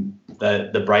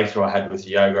the breakthrough I had with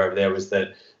yoga over there was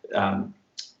that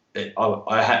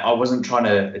I wasn't trying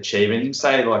to achieve anything,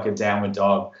 say like a downward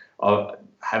dog.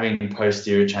 having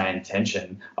posterior chain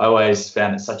tension, I always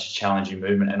found it such a challenging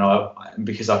movement, and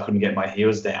because I couldn't get my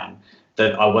heels down,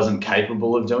 that I wasn't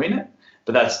capable of doing it.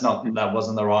 But that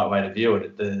wasn't the right way to view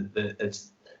it.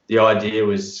 The idea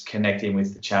was connecting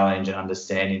with the challenge and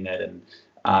understanding it,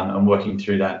 and working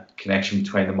through that connection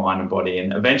between the mind and body.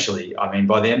 And eventually, I mean,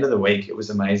 by the end of the week, it was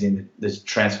amazing, the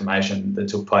transformation that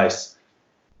took place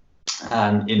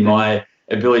in my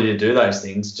ability to do those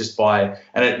things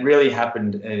and it really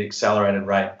happened at an accelerated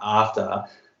rate after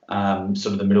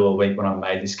sort of the middle of the week when I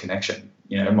made this connection.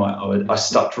 You know, I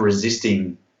stopped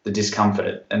resisting the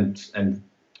discomfort and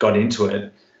got into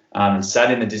it, and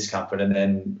sat in the discomfort, and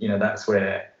then, you know, that's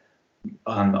where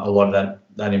a lot of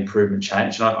that improvement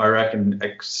changed. And I reckon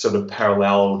it sort of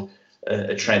paralleled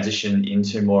a transition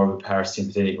into more of a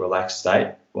parasympathetic relaxed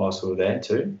state whilst we were there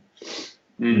too.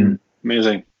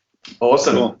 Amazing.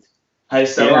 Awesome. Cool. Hey,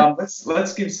 so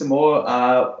let's give some more.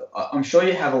 I'm sure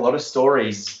you have a lot of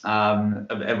stories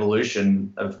of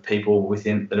evolution of people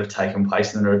that have taken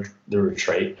place in the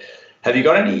retreat. Have you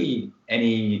got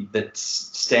any that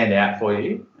stand out for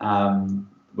you,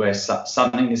 where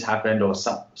something has happened, or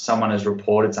someone has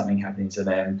reported something happening to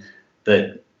them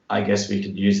that, I guess we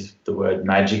could use the word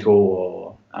magical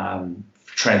or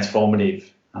transformative,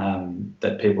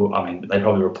 that people, I mean, they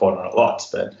probably report on it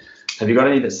lots, but have you got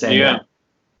any that stand out?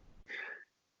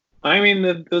 I mean,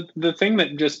 the thing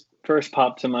that just first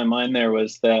popped to my mind there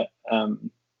was that,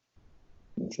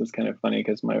 this is kind of funny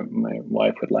because my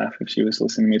wife would laugh if she was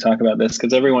listening to me talk about this,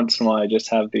 because every once in a while I just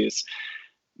have these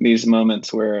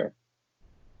moments where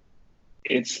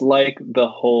it's like the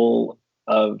whole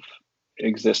of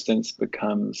existence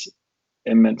becomes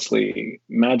immensely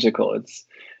magical. It's,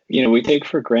 you know, we take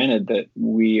for granted that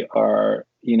we are,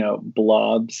 you know,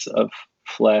 blobs of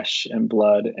flesh and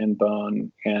blood and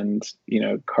bone and, you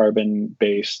know,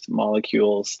 carbon-based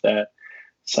molecules that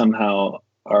somehow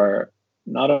are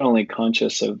not only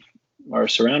conscious of our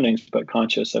surroundings, but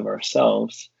conscious of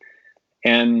ourselves.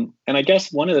 And I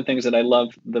guess one of the things that I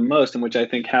love the most, and which I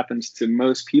think happens to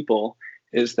most people,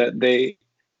 is that they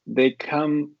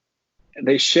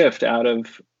shift out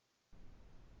of,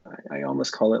 I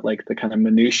almost call it like the kind of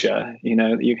minutia. You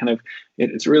know,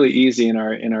 it's really easy in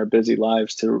our busy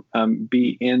lives to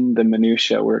be in the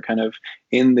minutia. We're kind of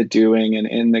in the doing and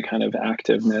in the kind of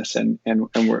activeness, and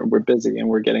we're busy and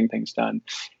we're getting things done.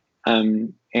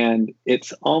 And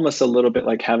it's almost a little bit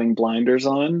like having blinders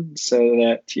on, so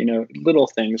that, you know, little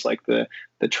things like the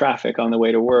traffic on the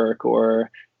way to work,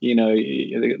 or, you know,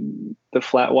 the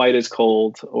flat white is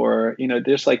cold, or, you know,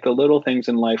 just like the little things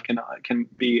in life can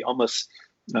be almost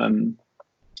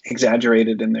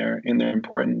exaggerated in their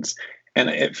importance. And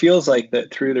it feels like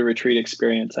that through the retreat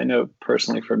experience. I know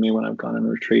personally for me, when I've gone on a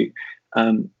retreat,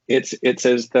 it's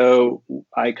as though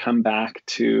I come back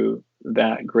to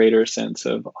that greater sense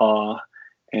of awe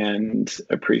and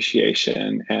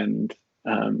appreciation and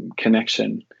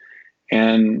connection.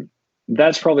 And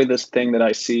that's probably this thing that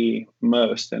I see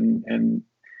most. And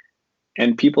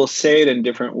people say it in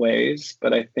different ways,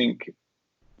 but I think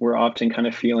we're often kind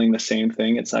of feeling the same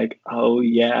thing. It's like, oh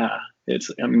yeah,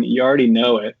 I mean, you already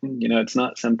know it. You know, it's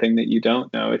not something that you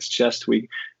don't know. It's just we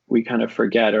kind of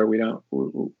forget, or we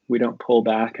don't pull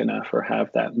back enough, or have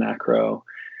that macro,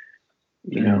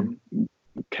 you know,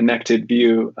 connected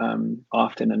view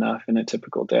often enough in a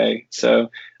typical day.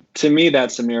 So to me,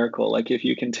 that's a miracle. Like, if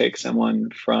you can take someone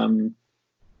from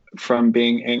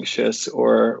being anxious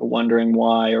or wondering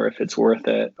why, or if it's worth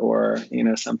it, or, you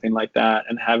know, something like that,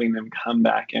 and having them come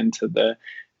back into the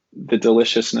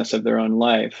deliciousness of their own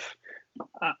life,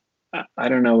 I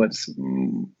don't know what's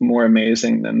more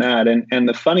amazing than that. And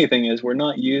the funny thing is, we're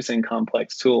not using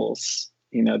complex tools.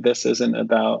 You know, this isn't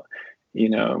about, you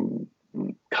know,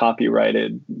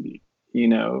 copyrighted, you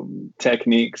know,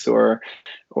 techniques or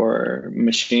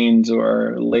machines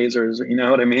or lasers, you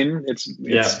know what I mean?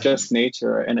 It's just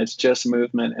nature, and it's just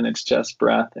movement, and it's just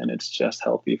breath, and it's just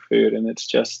healthy food, and it's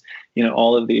just, you know,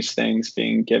 all of these things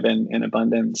being given in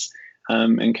abundance,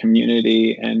 and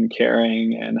community and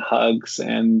caring and hugs,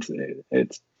 and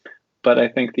but I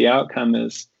think the outcome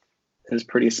is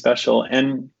pretty special.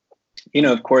 And, you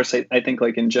know, of course, I think,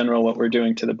 like, in general, what we're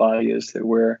doing to the body is that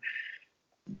we're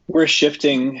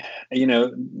shifting, you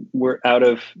know, we're out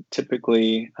of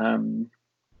typically, in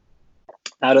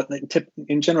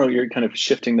general, you're kind of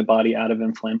shifting the body out of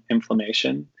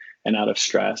inflammation and out of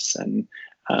stress. And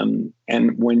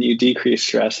when you decrease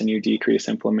stress and you decrease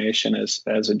inflammation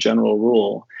as a general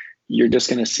rule, you're just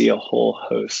going to see a whole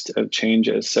host of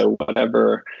changes. So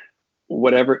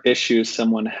whatever issues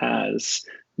someone has,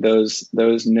 those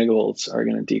niggles are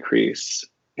going to decrease.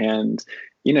 And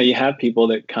you have people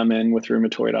that come in with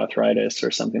rheumatoid arthritis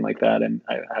or something like that. And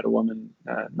I had a woman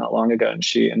not long ago, and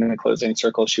in the closing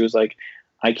circle, she was like,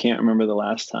 I can't remember the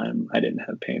last time I didn't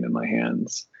have pain in my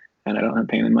hands, and I don't have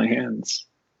pain in my hands.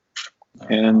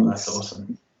 And that's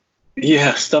awesome.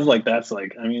 Yeah, stuff like that's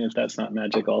like, I mean, if that's not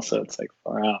magic also, it's like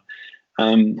far out.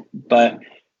 But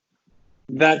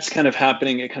that's kind of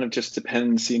happening. It kind of just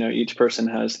depends, each person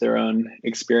has their own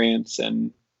experience.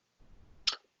 And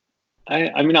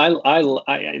I mean,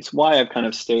 it's why I've kind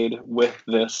of stayed with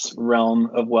this realm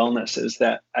of wellness, is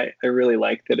that I really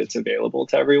like that it's available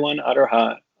to everyone.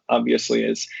 Adarha obviously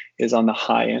is on the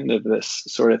high end of this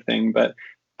sort of thing, but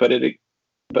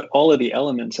all of the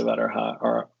elements of Adarha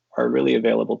are really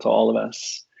available to all of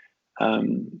us.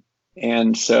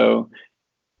 And so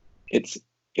it's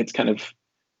kind of,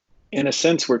 in a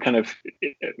sense, we're kind of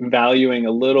valuing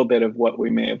a little bit of what we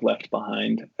may have left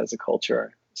behind as a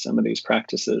culture. Some of these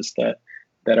practices that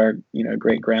our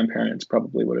great grandparents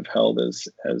probably would have held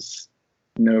as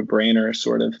no-brainer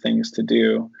sort of things to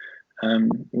do.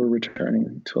 We're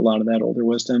returning to a lot of that older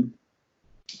wisdom.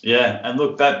 Yeah, and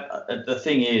look, that the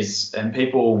thing is, and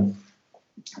people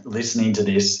listening to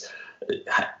this,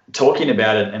 talking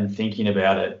about it and thinking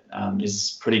about it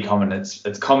is pretty common.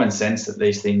 It's common sense that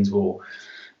these things will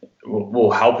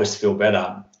help us feel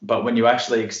better. But when you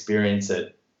actually experience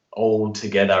it all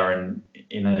together and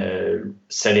in a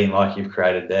setting like you've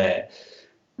created there,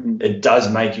 it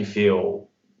does make you feel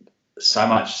so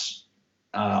much,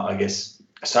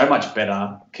 so much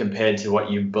better compared to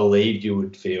what you believed you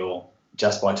would feel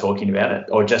just by talking about it,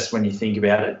 or just when you think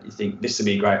about it, you think this would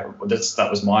be great. That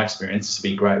was my experience. This would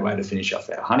be a great way to finish off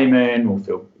our honeymoon. We'll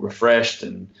feel refreshed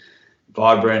and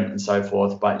vibrant and so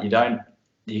forth. But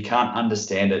you can't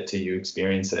understand it till you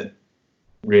experience it.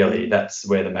 Really, that's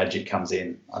where the magic comes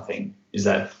in, I think. Is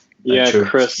that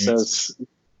Chris says,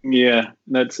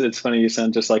 it's funny. You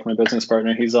sound just like my business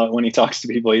partner. He's when he talks to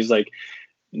people, he's like,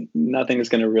 nothing is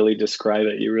going to really describe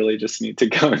it. You really just need to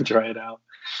go and try it out.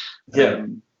 Yeah.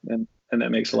 And that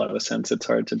makes a lot of sense. It's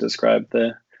hard to describe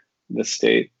the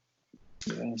state.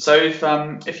 Yeah. So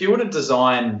if you were to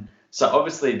design, so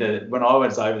obviously when I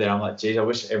was over there, I'm like, geez, I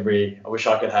wish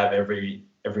I could have every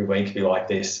week be like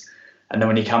this. And then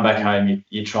when you come back home,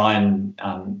 you try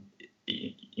and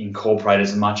incorporate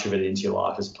as much of it into your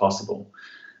life as possible.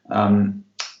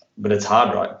 But it's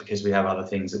hard, right? Because we have other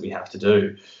things that we have to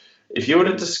do. If you were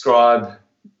to describe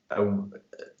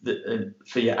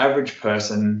for your average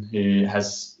person who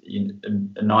has a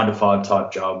 9-to-5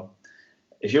 type job,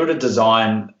 if you were to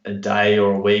design a day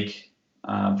or a week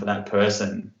for that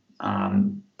person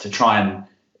to try and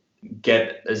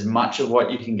get as much of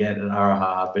what you can get at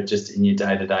Adarha, but just in your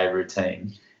day-to-day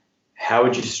routine, how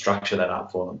would you structure that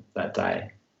up for them that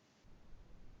day?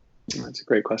 That's a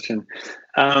great question.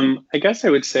 I guess I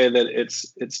would say that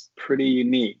it's pretty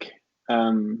unique.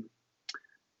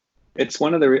 It's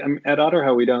one of the at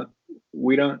Adarha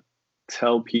we don't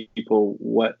tell people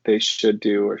what they should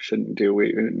do or shouldn't do.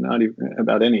 We not even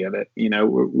about any of it.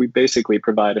 We basically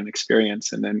provide an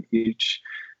experience, and then each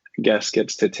guest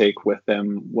gets to take with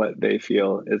them what they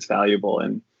feel is valuable,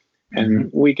 and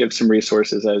we give some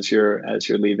resources as you're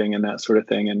leaving and that sort of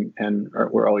thing, and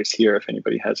we're always here if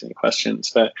anybody has any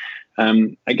questions. But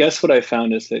I guess what I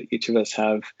found is that each of us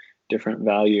have different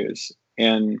values,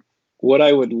 and what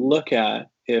I would look at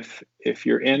if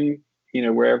you're in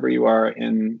wherever you are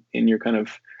in your kind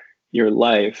of your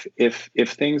life, if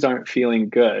things aren't feeling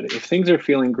good, if things are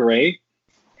feeling great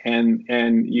and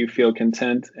you feel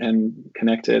content and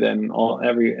connected and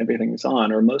everything's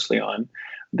on or mostly on,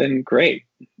 then great,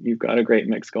 you've got a great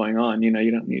mix going on. You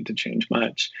don't need to change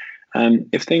much.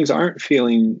 If things aren't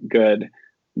feeling good,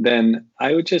 then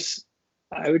I would just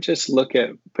look at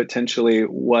potentially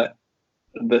what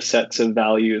the sets of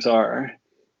values are.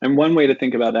 And one way to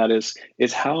think about that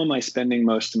is how am I spending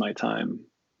most of my time?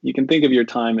 You can think of your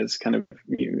time as kind of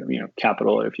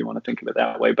capital if you want to think of it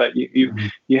that way, but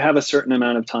you have a certain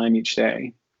amount of time each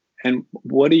day, and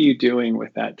what are you doing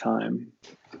with that time?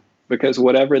 Because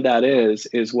whatever that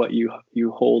is what you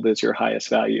hold as your highest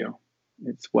value.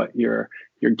 It's what you're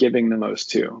giving the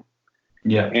most to.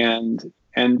 Yeah. And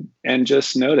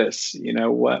just notice,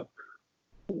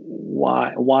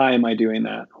 why am I doing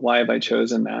that? Why have I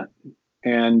chosen that?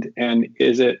 And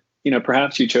is it,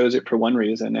 perhaps you chose it for one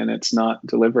reason and it's not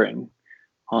delivering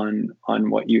on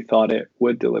what you thought it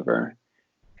would deliver.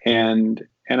 And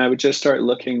I would just start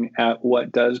looking at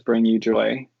what does bring you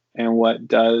joy and what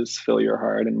does fill your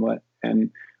heart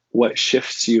and what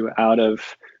shifts you out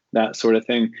of that sort of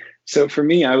thing. So for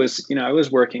me, I was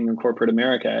working in corporate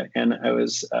America, and I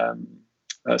was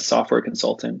a software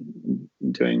consultant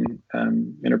doing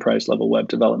enterprise level web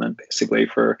development basically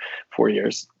for 4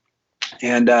 years.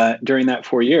 And during that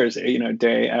 4 years,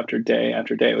 day after day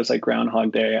after day, it was like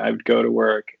Groundhog Day. I would go to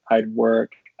work, I'd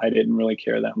work. I didn't really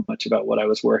care that much about what I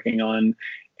was working on.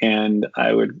 And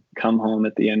I would come home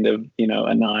at the end of,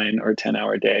 a 9 or 10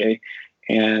 hour day.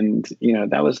 And,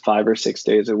 that was 5 or 6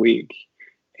 days a week.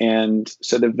 And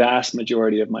so the vast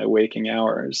majority of my waking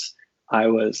hours, I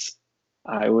was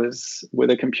with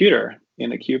a computer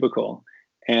in a cubicle,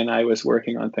 and I was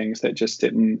working on things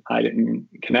that I didn't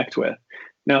connect with.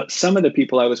 Now, some of the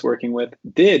people I was working with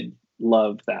did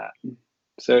love that.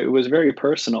 So it was very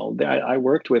personal. I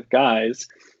worked with guys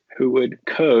who would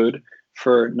code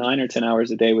for 9 or 10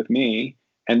 hours a day with me,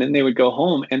 and then they would go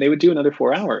home and they would do another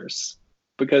 4 hours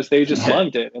because they just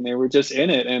loved it and they were just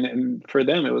in it. And for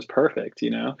them, it was perfect,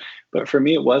 but for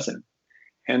me, it wasn't.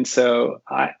 And so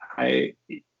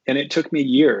and it took me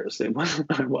years. It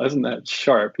wasn't that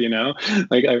sharp,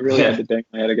 like I really had to bang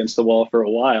my head against the wall for a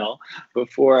while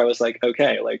before I was like,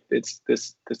 okay, like this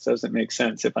doesn't make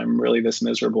sense. If I'm really this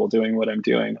miserable doing what I'm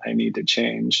doing, I need to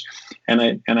change. And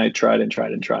I tried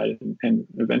and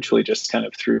eventually just kind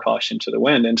of threw caution to the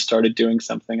wind and started doing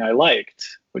something I liked,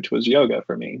 which was yoga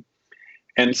for me.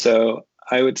 And so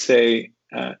I would say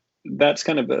that's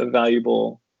kind of a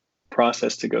valuable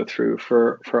process to go through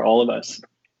for all of us.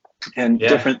 And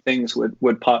different things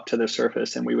would pop to the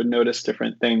surface, and we would notice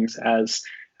different things as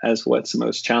what's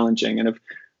most challenging. And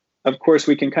of course,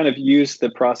 we can kind of use the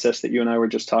process that you and I were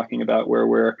just talking about, where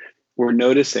we're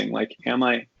noticing, like, am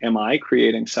I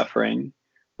creating suffering,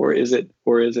 or is it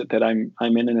that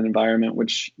I'm in an environment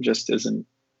which just isn't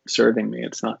serving me?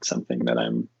 It's not something that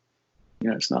I'm,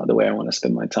 it's not the way I want to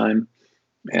spend my time.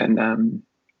 And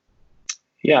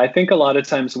I think a lot of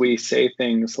times we say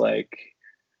things like,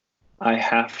 I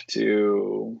have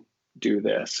to do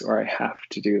this, or I have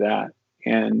to do that.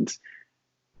 And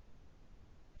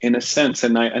in a sense,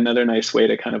 another nice way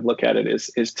to kind of look at it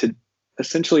is to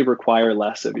essentially require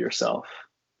less of yourself.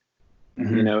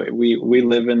 Mm-hmm. We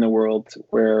live in the world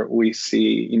where we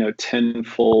see,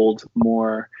 tenfold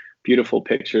more beautiful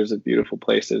pictures of beautiful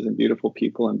places and beautiful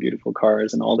people and beautiful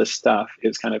cars, and all this stuff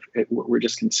is kind of, we're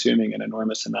just consuming an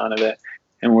enormous amount of it.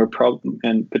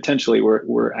 And potentially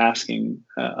we're asking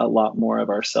a lot more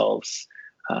of ourselves,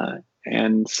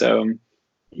 and so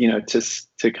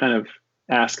to kind of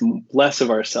ask less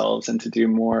of ourselves and to do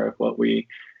more of what we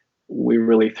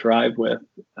really thrive with,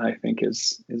 I think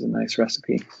is a nice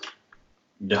recipe.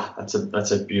 Yeah, that's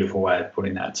a beautiful way of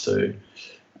putting that too.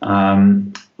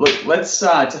 Look, let's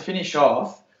to finish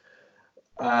off.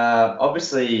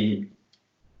 Obviously,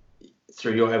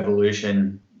 through your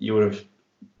evolution, you would have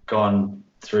gone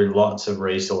through lots of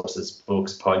resources,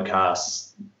 books,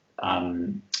 podcasts,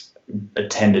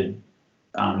 attended,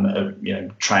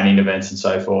 training events and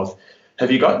so forth. Have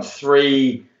you got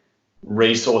 3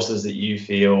 resources that you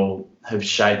feel have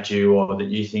shaped you, or that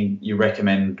you think you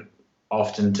recommend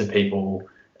often to people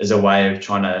as a way of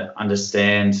trying to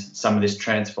understand some of this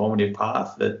transformative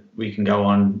path that we can go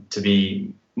on to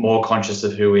be more conscious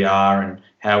of who we are and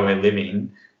how we're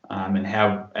living,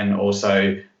 and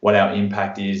also what our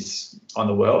impact is on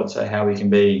the world, so how we can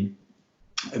be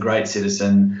a great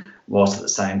citizen whilst at the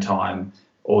same time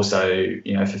also,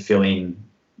 fulfilling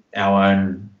our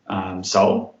own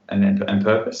soul and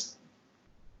purpose?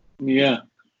 Yeah,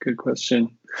 good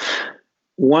question.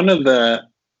 One of the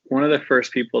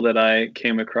first people that I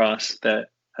came across that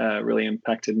really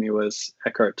impacted me was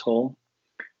Eckhart Tolle,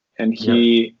 and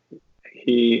he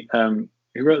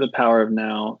wrote The Power of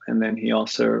Now, and then he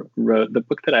also wrote the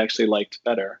book that I actually liked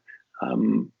better.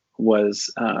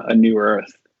 Was A New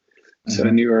Earth. Mm-hmm. So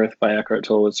A New Earth by Eckhart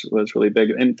Tolle was really big.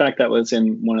 In fact, that was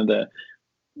in one of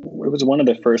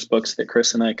the first books that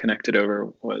Chris and I connected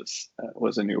over was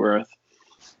A New Earth.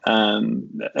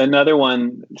 Another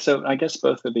one. So I guess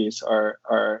both of these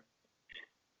are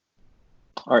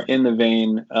in the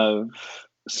vein of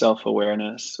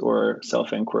self-awareness or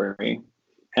self-inquiry,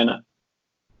 and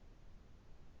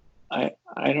I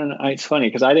don't know. It's funny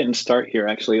because I didn't start here,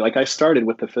 actually. Like, I started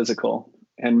with the physical,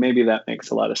 and maybe that makes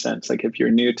a lot of sense. Like, if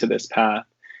you're new to this path,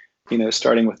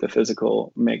 starting with the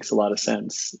physical makes a lot of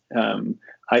sense.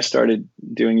 I started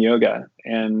doing yoga,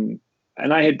 and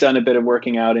I had done a bit of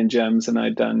working out in gyms, and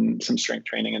I'd done some strength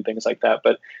training and things like that.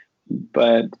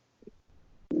 But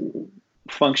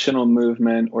functional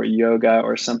movement or yoga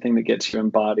or something that gets you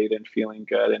embodied and feeling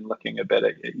good and looking a bit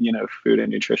at, food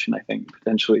and nutrition, I think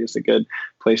potentially is a good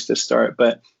place to start.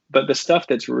 But the stuff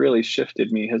that's really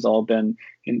shifted me has all been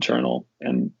internal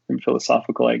and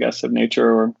philosophical, I guess, of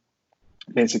nature,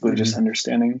 basically just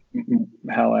understanding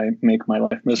how I make my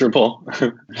life miserable.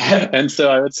 And so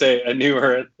I would say A New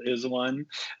Earth is one.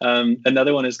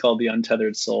 Another one is called The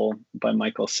Untethered Soul by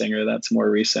Michael Singer. That's more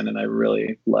recent, and I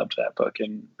really loved that book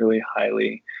and really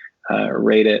highly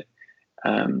rate it.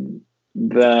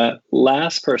 The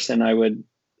last person I would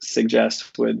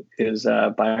suggest is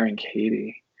Byron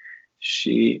Katie.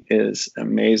 She is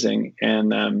amazing,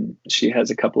 and she has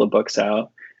a couple of books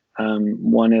out.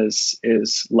 One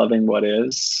is Loving What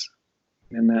Is,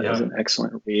 and that is an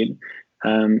excellent read.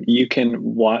 You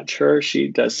can watch her. She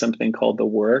does something called The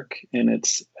Work, and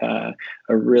it's a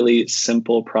really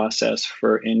simple process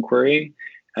for inquiry,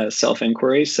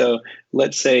 self-inquiry. So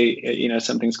let's say,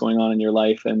 something's going on in your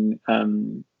life and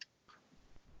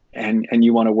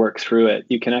you want to work through it.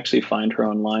 You can actually find her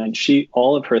online.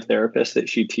 All of her therapists that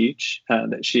she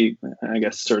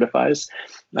certifies,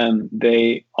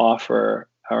 they offer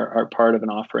are part of an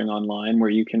offering online where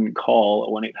you can call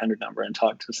a 1-800 number and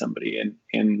talk to somebody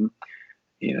in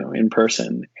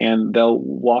person, and they'll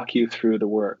walk you through the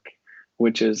work,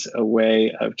 which is a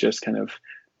way of just kind of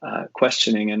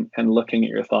questioning and looking at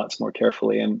your thoughts more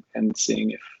carefully and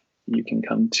seeing if you can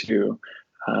come to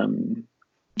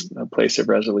a place of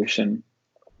resolution.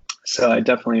 So I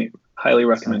definitely highly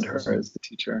recommend her as the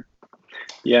teacher.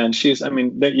 Yeah, and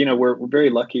we're very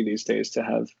lucky these days to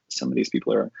have some of these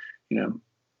people are,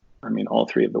 all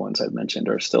three of the ones I've mentioned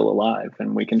are still alive,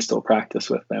 and we can still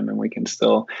practice with them, and we can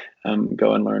still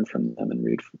go and learn from them and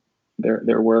read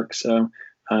their work. So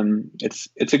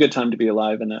it's a good time to be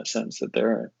alive in that sense, that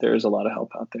there is a lot of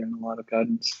help out there and a lot of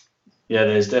guidance. Yeah,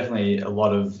 there's definitely a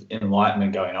lot of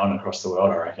enlightenment going on across the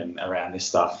world, I reckon, around this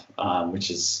stuff,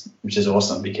 which is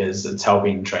awesome, because it's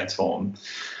helping transform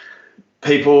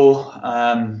people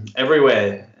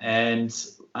everywhere. And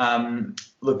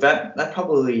look, that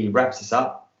probably wraps us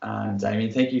up.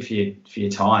 Damien, thank you for your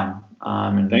time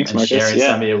and sharing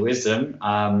some of your wisdom.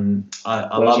 I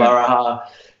love Araha.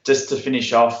 Just to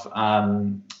finish off,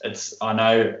 I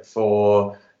know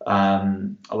for a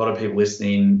lot of people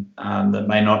listening that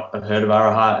may not have heard of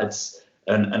Araha, it's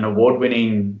an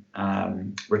award-winning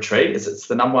retreat. It's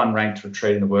the number one ranked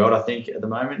retreat in the world, I think, at the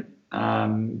moment.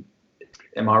 Am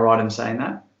I right in saying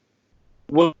that?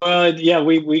 Well, yeah,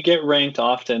 we get ranked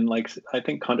often. Like, I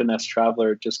think Condé Nast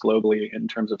Traveler, just globally in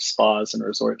terms of spas and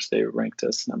resorts, they ranked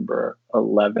us number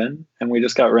 11, and we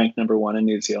just got ranked number 1 in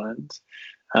New Zealand.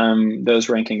 Those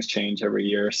rankings change every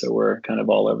year, so we're kind of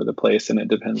all over the place, and it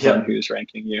depends on who's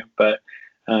ranking you. But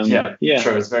true.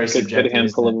 It's very subjective. Good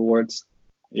handful of awards.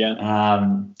 Yeah.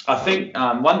 I think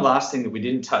one last thing that we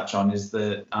didn't touch on is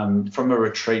that from a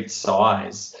retreat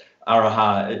size,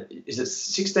 Araha, is it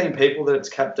 16 people that it's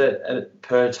capped at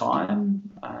per time?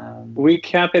 We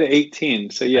cap it at 18,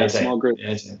 so 18. Small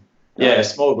groups.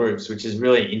 Small groups, which is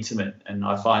really intimate, and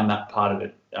I find that part of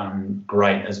it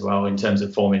great as well, in terms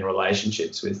of forming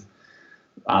relationships with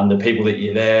the people that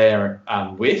you're there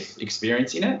with,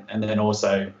 experiencing it, and then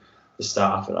also the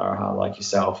staff at Araha like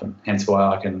yourself, and hence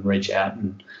why I can reach out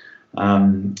and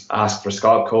ask for a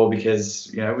Skype call,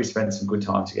 because we spent some good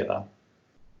time together.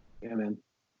 Yeah, man.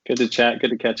 Good to chat.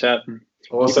 Good to catch up.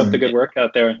 Awesome. Keep up the good work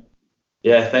out there.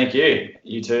 Yeah, thank you.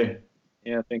 You too.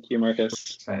 Yeah, thank you,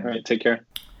 Marcus. Okay. All right, take care.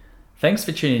 Thanks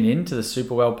for tuning in to the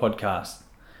Superwell podcast.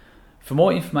 For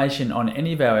more information on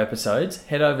any of our episodes,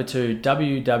 head over to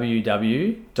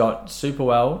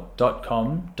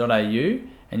www.superwell.com.au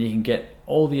and you can get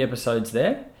all the episodes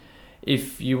there.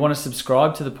 If you want to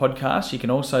subscribe to the podcast, you can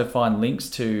also find links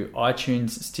to iTunes,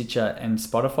 Stitcher, and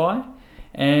Spotify.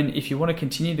 And if you want to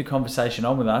continue the conversation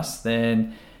on with us,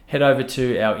 then head over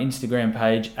to our Instagram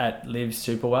page at Live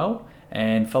Superwell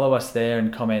and follow us there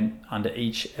and comment under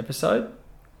each episode.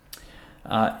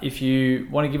 If you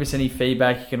want to give us any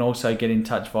feedback, you can also get in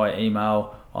touch via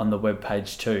email on the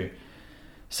webpage too.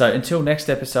 So until next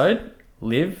episode,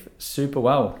 live super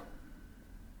well.